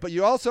says, right, but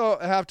you also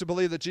have to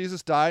believe that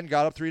Jesus died and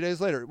got up 3 days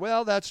later.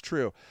 Well, that's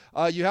true.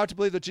 You have to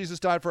believe that Jesus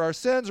died for our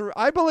sins.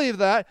 I believe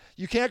that.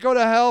 You can't go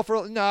to hell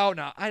for... No,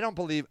 I don't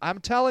believe. I'm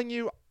telling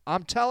you,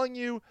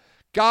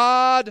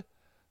 God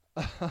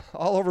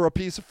all over a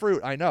piece of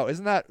fruit. I know.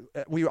 Isn't that,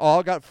 we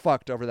all got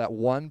fucked over that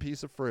one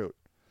piece of fruit.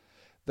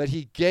 That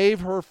he gave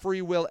her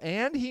free will,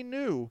 and he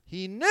knew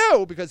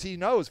because he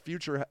knows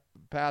future,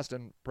 past,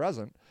 and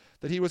present,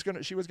 that she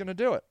was gonna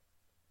do it.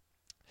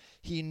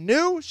 He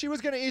knew she was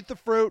gonna eat the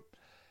fruit.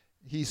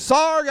 He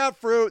saw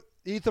her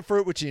eat the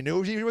fruit, which he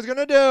knew he was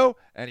gonna do,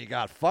 and he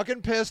got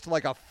fucking pissed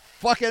like a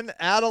fucking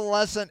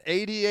adolescent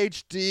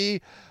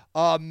ADHD,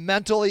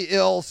 mentally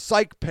ill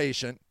psych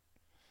patient.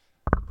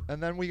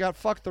 And then we got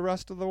fucked the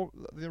rest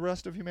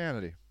of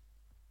humanity.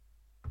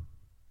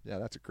 Yeah,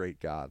 that's a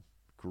great God.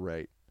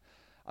 Great.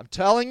 I'm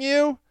telling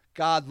you,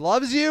 God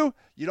loves you.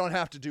 You don't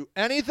have to do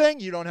anything.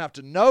 You don't have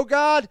to know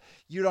God.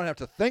 You don't have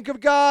to think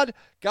of God.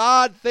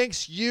 God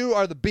thinks you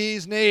are the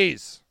bee's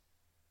knees.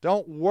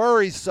 Don't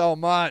worry so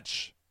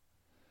much.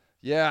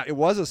 Yeah, it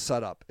was a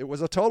setup. It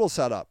was a total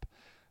setup.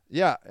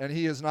 Yeah, and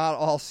he is not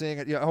all seeing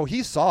it. Yeah,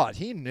 he saw it.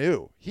 He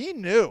knew. He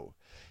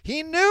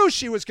knew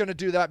she was going to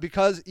do that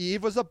because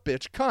Eve was a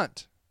bitch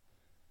cunt.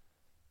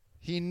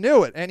 He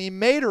knew it, and he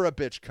made her a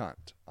bitch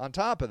cunt on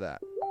top of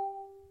that.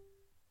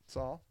 That's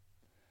all.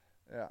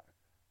 Yeah.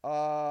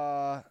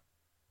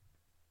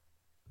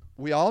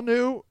 We all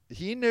knew,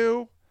 he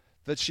knew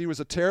that she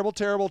was a terrible,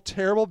 terrible,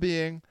 terrible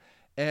being,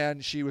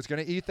 and she was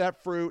going to eat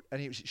that fruit,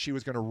 and she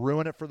was going to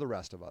ruin it for the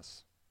rest of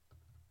us.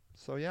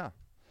 So, yeah.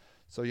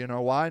 So you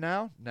know why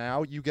now?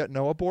 Now you get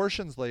no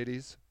abortions,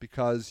 ladies,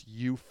 because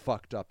you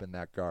fucked up in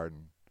that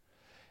garden.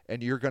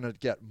 And you're going to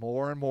get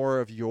more and more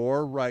of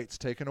your rights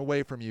taken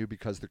away from you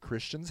because the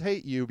Christians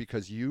hate you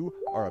because you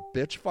are a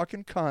bitch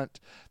fucking cunt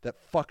that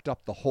fucked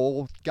up the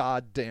whole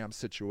goddamn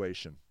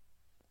situation.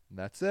 And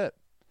that's it.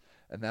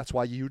 And that's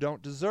why you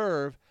don't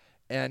deserve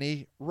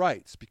any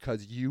rights,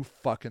 because you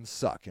fucking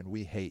suck and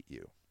we hate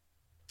you.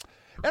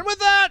 And with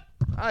that,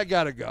 I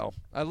gotta go.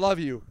 I love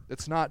you.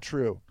 It's not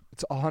true.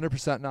 It's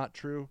 100% not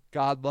true.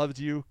 God loves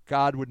you.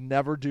 God would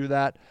never do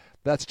that.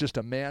 That's just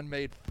a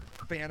man-made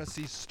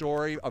fantasy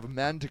story of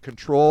men to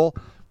control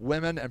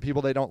women and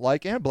people they don't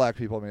like, and black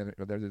people. I mean,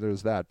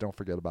 there's that. Don't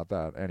forget about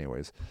that.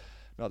 Anyways,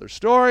 another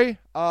story.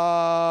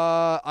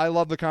 I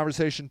love the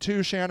conversation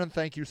too, Shannon.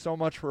 Thank you so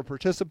much for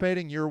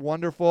participating. You're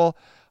wonderful.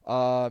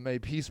 May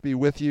peace be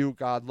with you.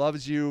 God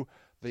loves you.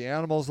 The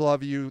animals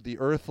love you. The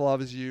earth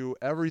loves you.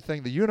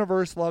 Everything. The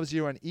universe loves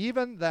you. And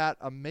even that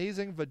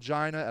amazing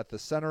vagina at the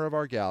center of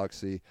our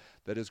galaxy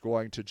that is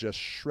going to just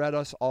shred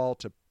us all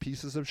to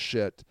pieces of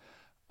shit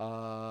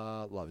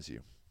loves you.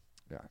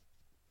 Yeah.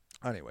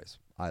 Anyways,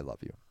 I love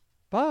you.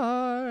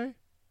 Bye.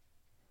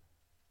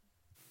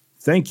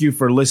 Thank you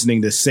for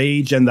listening to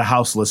Sage and the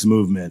Houseless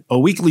Movement, a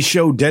weekly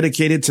show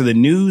dedicated to the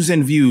news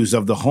and views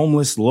of the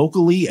homeless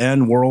locally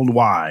and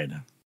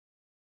worldwide.